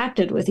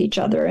interacted with each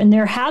other. And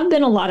there have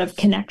been a lot of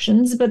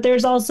connections, but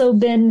there's also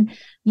been,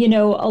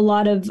 a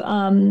lot of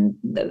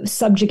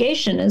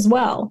subjugation as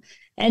well.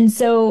 And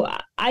so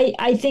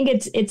I think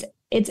it's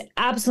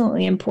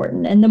absolutely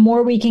important. And the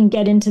more we can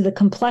get into the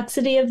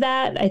complexity of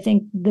that, I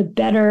think the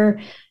better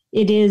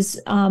it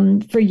is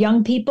for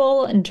young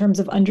people in terms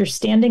of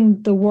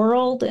understanding the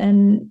world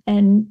and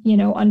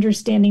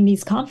understanding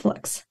these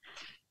conflicts.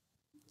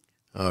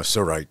 Oh, so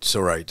right. So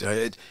right.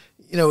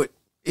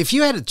 If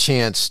you had a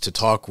chance to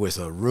talk with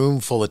a room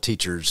full of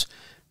teachers,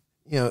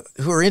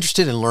 who are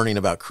interested in learning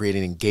about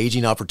creating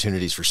engaging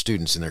opportunities for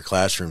students in their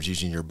classrooms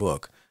using your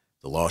book,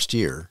 The Lost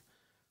Year,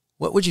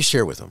 what would you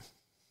share with them?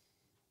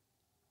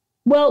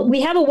 Well,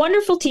 we have a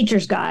wonderful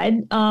teacher's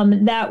guide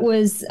that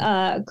was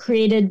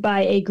created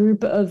by a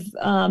group of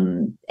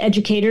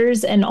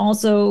educators, and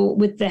also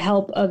with the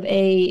help of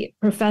a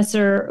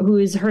professor who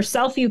is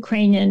herself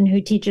Ukrainian,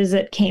 who teaches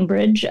at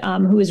Cambridge,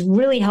 who was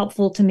really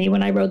helpful to me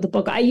when I wrote the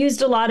book. I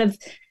used a lot of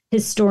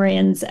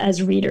historians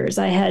as readers.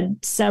 I had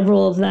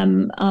several of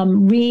them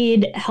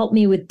help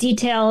me with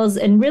details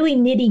and really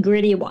nitty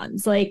gritty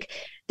ones. Like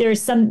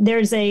there's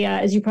a,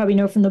 as you probably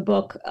know from the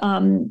book,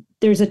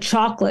 there's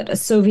a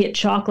Soviet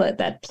chocolate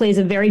that plays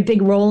a very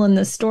big role in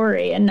the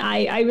story. And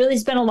I really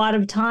spent a lot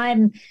of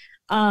time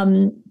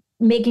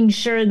making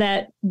sure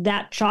that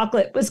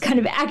chocolate was kind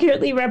of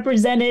accurately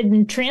represented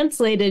and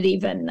translated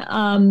even.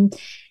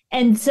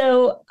 And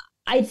so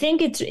I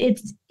think it's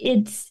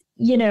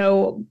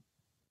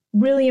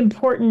really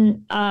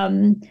important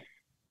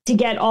to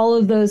get all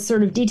of those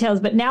sort of details.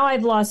 But now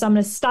I'm going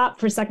to stop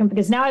for a second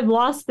because now I've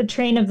lost the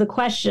train of the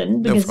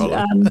question. Because,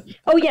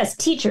 oh, yes,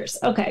 teachers.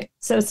 Okay,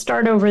 so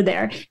start over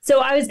there. So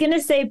I was going to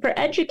say for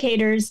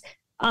educators,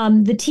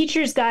 the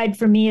teacher's guide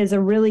for me is a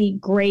really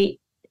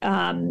great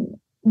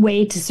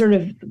way to sort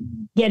of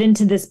get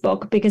into this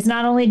book, because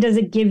not only does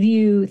it give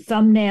you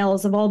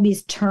thumbnails of all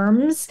these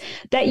terms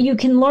that you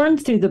can learn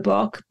through the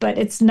book, but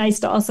it's nice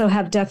to also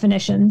have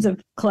definitions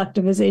of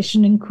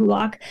collectivization and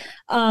kulak.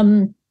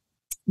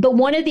 But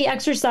one of the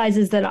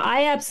exercises that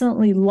I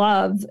absolutely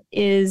love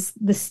is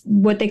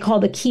what they call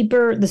the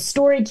keeper of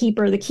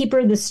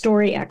the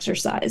story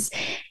exercise.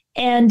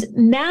 And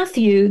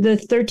Matthew, the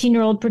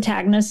 13-year-old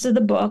protagonist of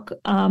the book,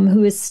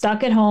 who is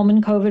stuck at home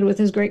in COVID with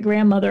his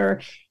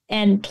great-grandmother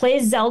and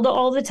plays Zelda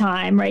all the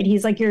time, right?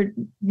 He's like your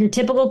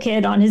typical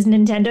kid on his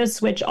Nintendo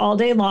Switch all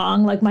day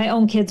long, like my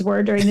own kids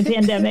were during the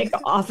pandemic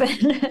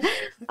often.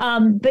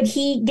 But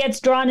he gets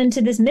drawn into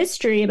this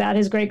mystery about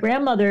his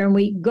great-grandmother, and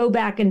we go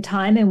back in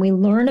time and we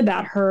learn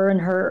about her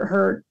and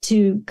her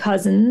two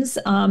cousins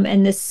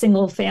and this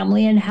single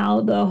family and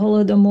how the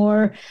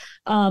Holodomor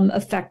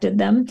affected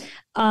them.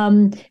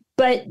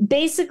 But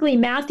basically,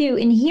 Matthew,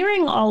 in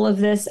hearing all of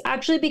this,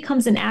 actually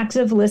becomes an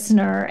active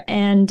listener,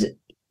 and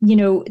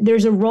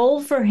there's a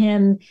role for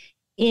him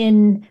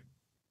in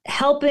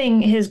helping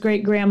his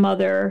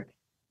great-grandmother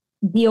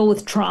deal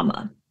with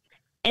trauma.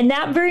 And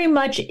that very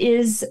much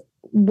is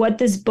what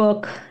this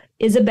book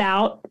is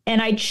about. And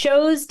I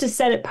chose to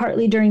set it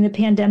partly during the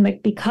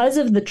pandemic because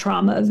of the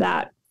trauma of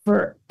that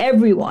for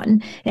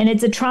everyone. And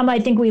it's a trauma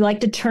I think we like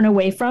to turn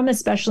away from,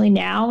 especially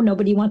now.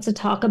 Nobody wants to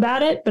talk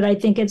about it, but I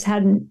think it's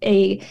had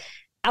a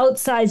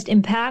outsized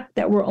impact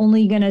that we're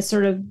only going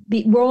to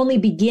we're only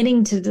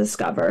beginning to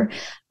discover.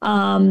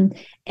 And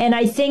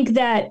I think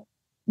that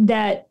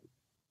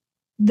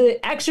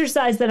the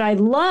exercise that I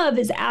love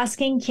is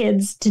asking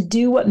kids to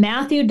do what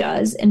Matthew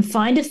does and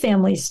find a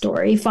family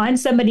story, find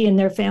somebody in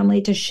their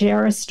family to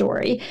share a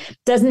story.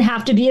 Doesn't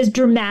have to be as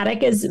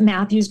dramatic as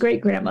Matthew's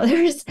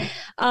great-grandmother's,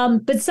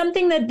 but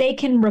something that they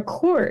can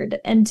record.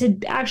 And to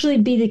actually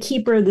be the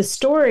keeper of the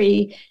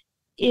story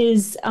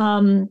is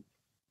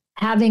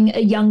having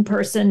a young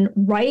person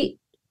write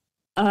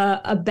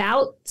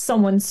about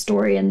someone's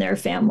story in their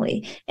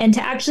family, and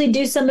to actually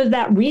do some of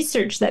that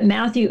research that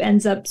Matthew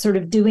ends up sort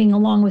of doing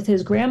along with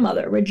his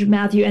grandmother, which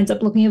Matthew ends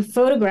up looking at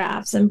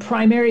photographs and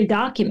primary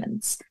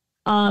documents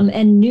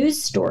and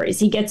news stories.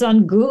 He gets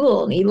on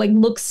Google and he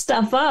looks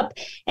stuff up,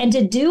 and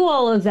to do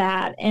all of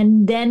that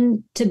and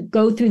then to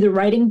go through the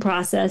writing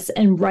process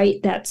and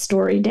write that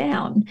story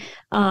down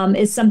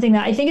is something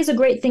that I think is a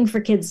great thing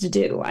for kids to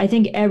do. I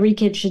think every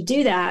kid should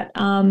do that.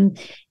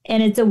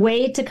 And it's a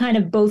way to kind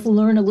of both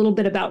learn a little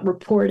bit about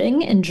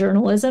reporting and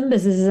journalism,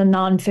 because this is a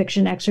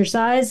nonfiction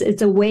exercise.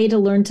 It's a way to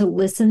learn to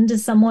listen to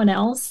someone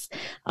else.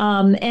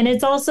 And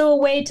it's also a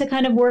way to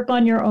kind of work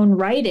on your own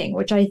writing,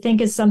 which I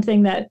think is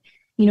something that,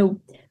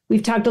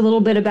 we've talked a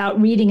little bit about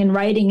reading and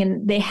writing,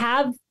 and they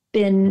have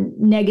been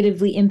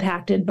negatively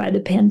impacted by the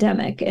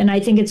pandemic. And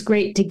I think it's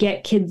great to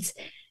get kids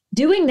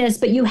doing this,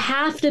 but you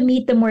have to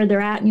meet them where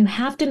they're at, and you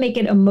have to make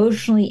it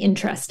emotionally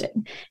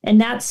interesting. And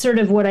that's sort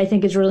of what I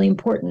think is really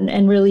important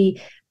and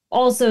really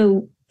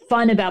also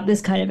fun about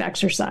this kind of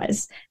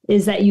exercise,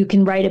 is that you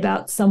can write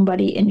about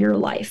somebody in your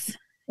life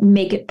and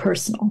make it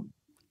personal.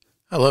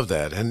 I love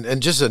that.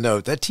 And just a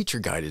note, that teacher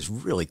guide is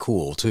really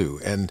cool too.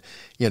 And,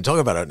 talk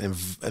about an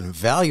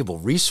invaluable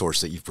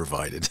resource that you've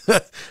provided.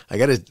 I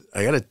gotta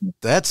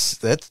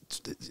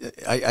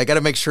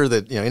make sure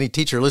that, any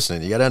teacher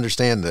listening, you got to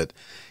understand that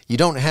you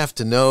don't have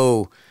to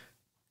know,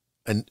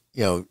 and,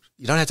 you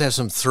don't have to have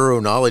some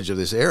thorough knowledge of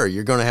this area.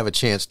 You're going to have a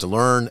chance to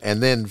learn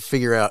and then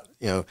figure out,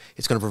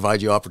 it's going to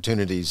provide you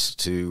opportunities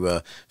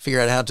to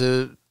figure out how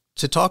to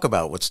talk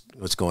about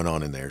what's going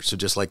on in there. So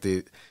just like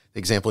the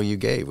example you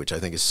gave, which I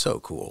think is so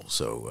cool.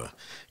 So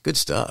good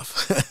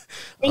stuff.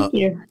 Thank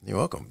you. You're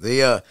welcome.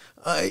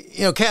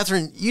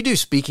 Katherine, you do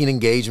speaking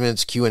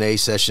engagements, Q&A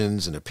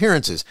sessions, and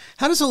appearances.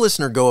 How does a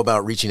listener go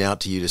about reaching out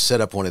to you to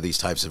set up one of these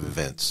types of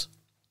events?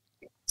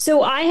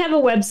 So I have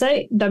a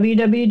website,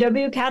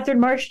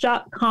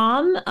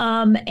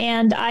 www.katherinemarsh.com,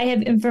 and I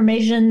have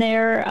information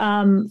there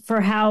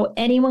for how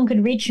anyone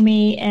could reach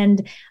me.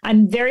 And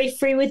I'm very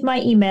free with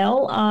my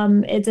email.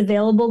 It's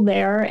available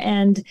there.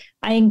 And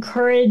I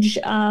encourage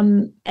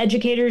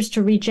educators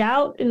to reach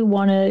out who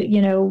want to,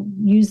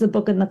 use the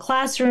book in the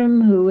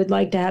classroom, who would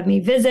like to have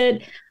me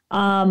visit.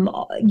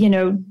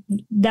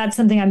 That's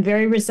something I'm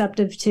very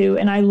receptive to.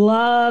 And I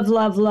love,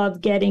 love,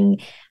 love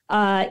getting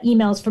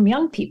emails from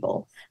young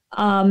people.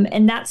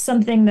 And that's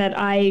something that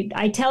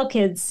I tell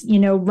kids,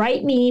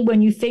 write me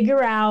when you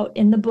figure out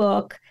in the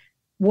book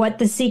what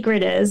the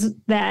secret is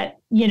that,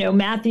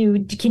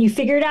 Matthew, can you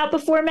figure it out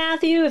before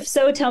Matthew? If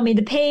so, tell me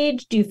the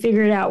page. Do you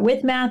figure it out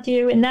with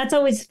Matthew? And that's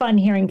always fun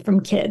hearing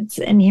from kids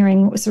and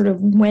hearing sort of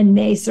when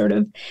they sort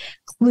of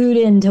clued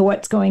into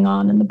what's going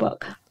on in the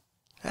book.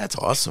 That's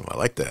awesome. I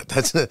like that.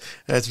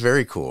 That's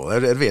very cool.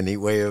 That'd be a neat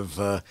way of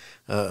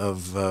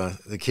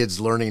the kids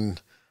learning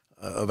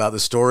about the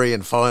story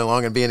and following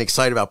along and being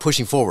excited about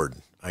pushing forward,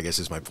 I guess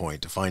is my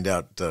point, to find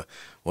out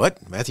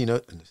what Matthew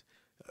knows,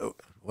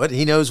 what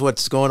he knows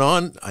what's going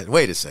on.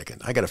 Wait a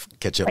second, I got to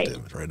catch up to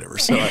him or whatever.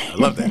 So I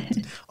love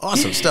that.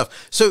 Awesome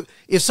stuff. So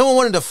if someone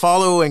wanted to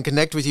follow and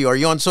connect with you, are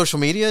you on social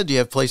media? Do you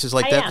have places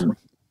like that? Am.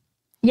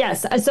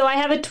 Yes. So I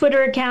have a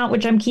Twitter account,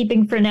 which I'm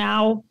keeping for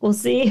now. We'll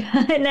see.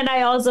 And then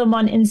I also am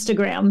on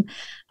Instagram.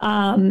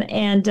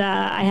 And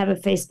I have a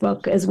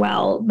Facebook as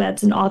well.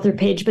 That's an author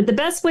page. But the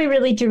best way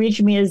really to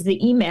reach me is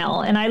the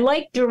email. And I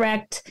like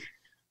direct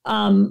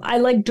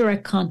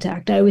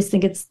contact. I always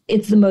think it's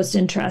the most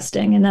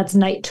interesting. And that's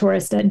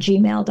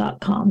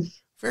nighttourist@gmail.com.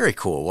 Very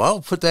cool. Well, I'll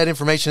put that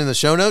information in the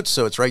show notes.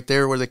 So it's right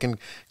there where they can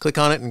click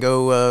on it and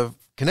go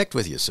connect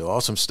with you. So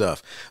awesome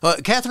stuff.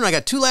 Katherine, I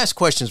got two last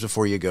questions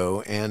before you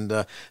go.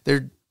 And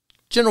they're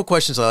general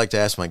questions I like to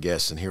ask my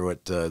guests and hear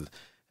what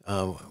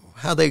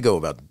how they go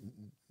about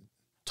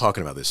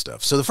talking about this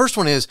stuff. So the first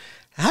one is,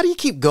 how do you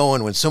keep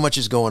going when so much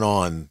is going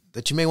on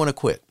that you may want to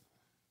quit?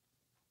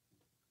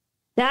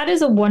 That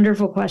is a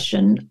wonderful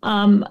question.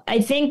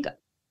 I think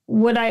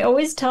what I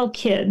always tell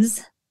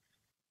kids,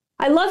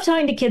 I love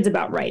talking to kids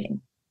about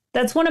writing.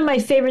 That's one of my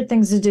favorite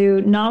things to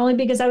do, not only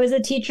because I was a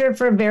teacher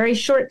for a very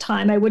short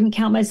time. I wouldn't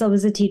count myself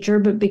as a teacher,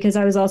 but because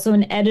I was also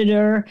an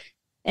editor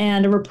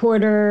and a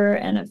reporter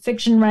and a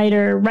fiction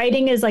writer.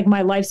 Writing is like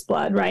my life's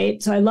blood,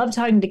 right? So I love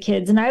talking to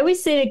kids. And I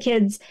always say to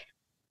kids,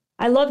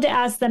 I love to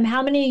ask them,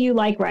 how many of you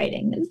like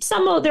writing? And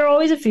there are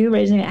always a few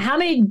raising it. How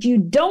many do you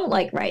don't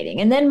like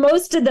writing? And then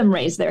most of them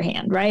raise their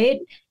hand, right?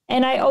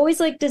 And I always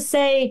like to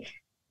say,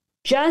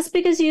 just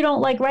because you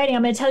don't like writing,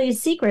 I'm going to tell you a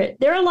secret.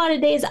 There are a lot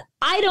of days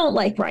I don't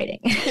like writing.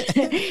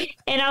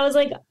 And I was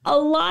like, a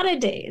lot of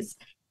days.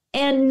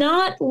 And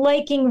not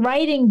liking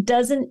writing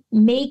doesn't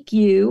make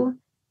you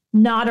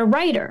not a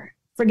writer.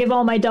 Forgive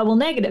all my double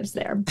negatives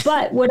there.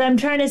 But what I'm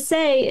trying to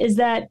say is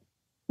that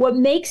what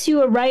makes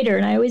you a writer,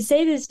 and I always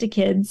say this to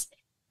kids,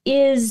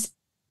 is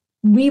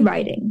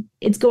rewriting.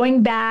 It's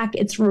going back,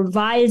 it's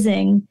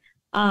revising,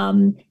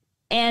 and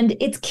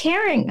it's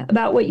caring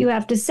about what you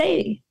have to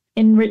say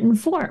in written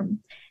form.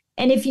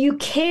 And if you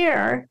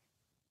care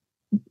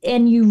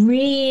and you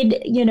read,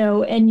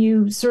 and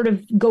you sort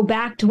of go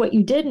back to what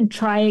you did and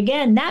try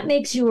again, that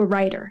makes you a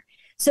writer.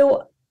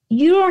 So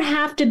you don't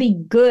have to be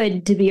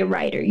good to be a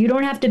writer. You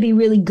don't have to be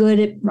really good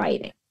at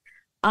writing.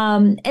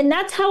 And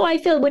that's how I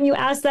feel when you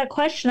ask that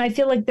question. I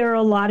feel like there are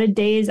a lot of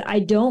days I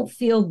don't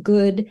feel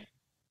good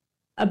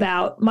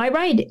about my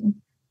writing.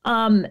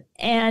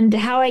 And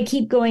how I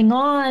keep going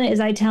on is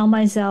I tell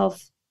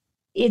myself,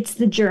 it's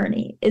the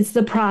journey, it's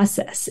the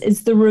process,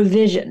 it's the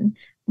revision.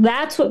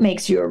 That's what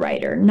makes you a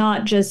writer,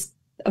 not just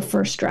a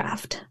first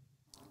draft.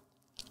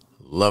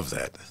 Love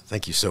that.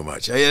 Thank you so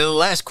much.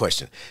 Last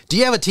question. Do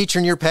you have a teacher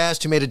in your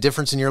past who made a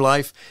difference in your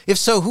life? If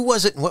so, who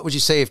was it, and what would you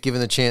say if given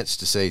the chance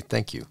to say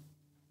thank you?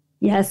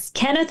 Yes,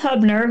 Kenneth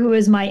Hubner, who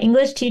is my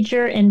English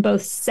teacher in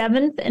both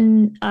 7th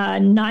and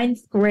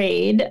 9th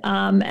grade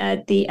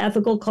at the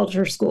Ethical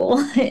Culture School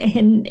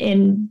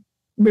in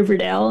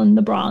Riverdale in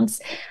the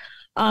Bronx,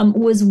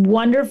 was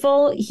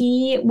wonderful.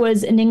 He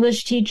was an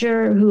English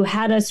teacher who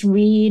had us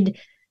read,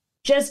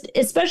 just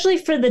especially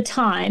for the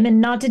time,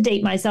 and not to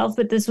date myself,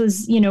 but this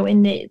was,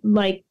 in the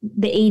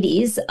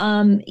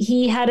 80s.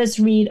 He had us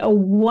read a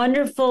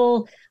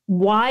wonderful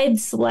wide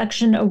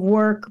selection of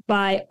work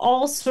by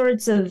all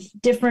sorts of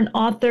different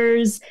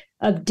authors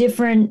of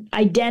different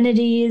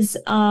identities.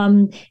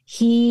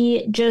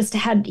 He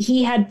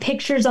had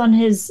pictures on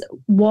his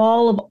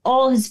wall of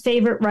all his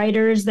favorite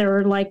writers. There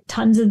were like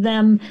tons of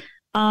them.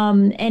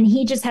 And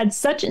he just had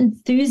such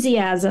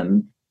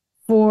enthusiasm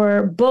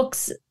for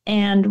books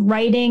and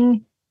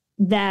writing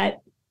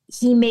that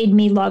he made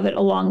me love it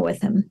along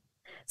with him.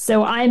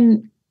 So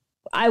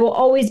I will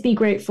always be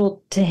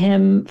grateful to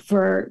him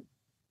for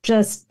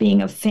just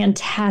being a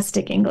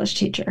fantastic English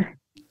teacher.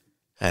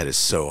 That is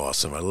so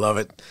awesome. I love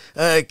it.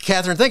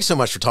 Katherine, thanks so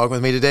much for talking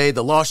with me today.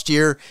 The Lost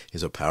Year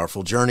is a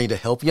powerful journey to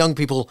help young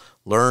people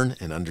learn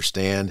and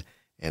understand,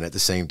 and at the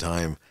same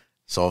time,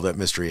 solve that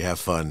mystery, have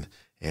fun,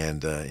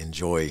 and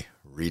enjoy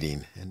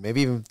reading, and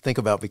maybe even think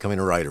about becoming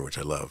a writer, which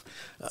I love.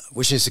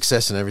 Wishing you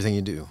success in everything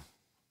you do.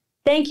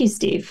 Thank you,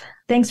 Steve.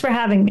 Thanks for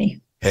having me.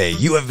 Hey,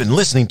 you have been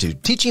listening to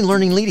Teaching,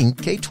 Learning, Leading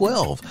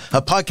K-12,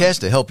 a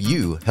podcast to help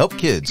you help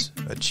kids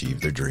achieve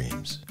their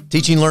dreams.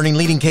 Teaching, Learning,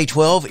 Leading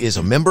K-12 is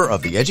a member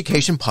of the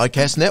Education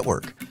Podcast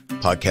Network.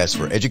 Podcasts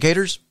for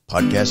educators,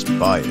 podcasts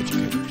by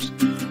educators.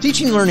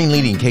 Teaching, Learning,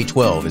 Leading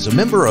K-12 is a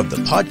member of the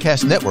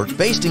podcast network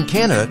based in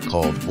Canada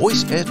called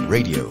Voice Ed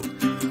Radio.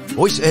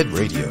 Voice Ed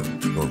Radio,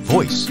 your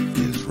voice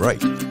is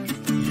right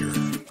here.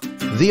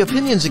 The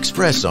opinions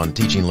expressed on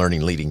Teaching,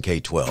 Learning, Leading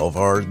K-12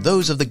 are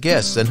those of the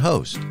guests and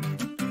host.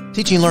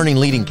 Teaching, Learning,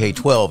 Leading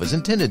K-12 is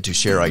intended to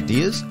share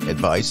ideas,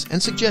 advice,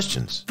 and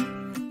suggestions.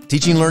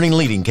 Teaching, Learning,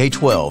 Leading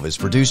K-12 is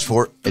produced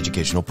for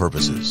educational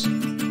purposes.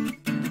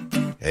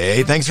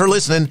 Hey, thanks for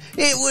listening.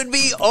 It would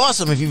be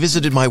awesome if you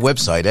visited my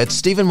website at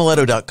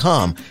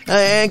stephenmiletto.com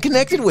and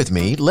connected with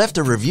me, left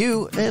a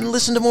review, and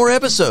listened to more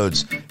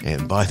episodes.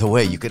 And by the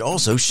way, you could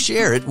also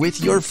share it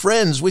with your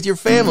friends, with your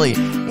family,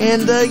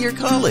 and your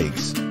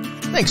colleagues.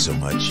 Thanks so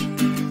much.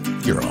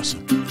 You're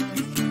awesome.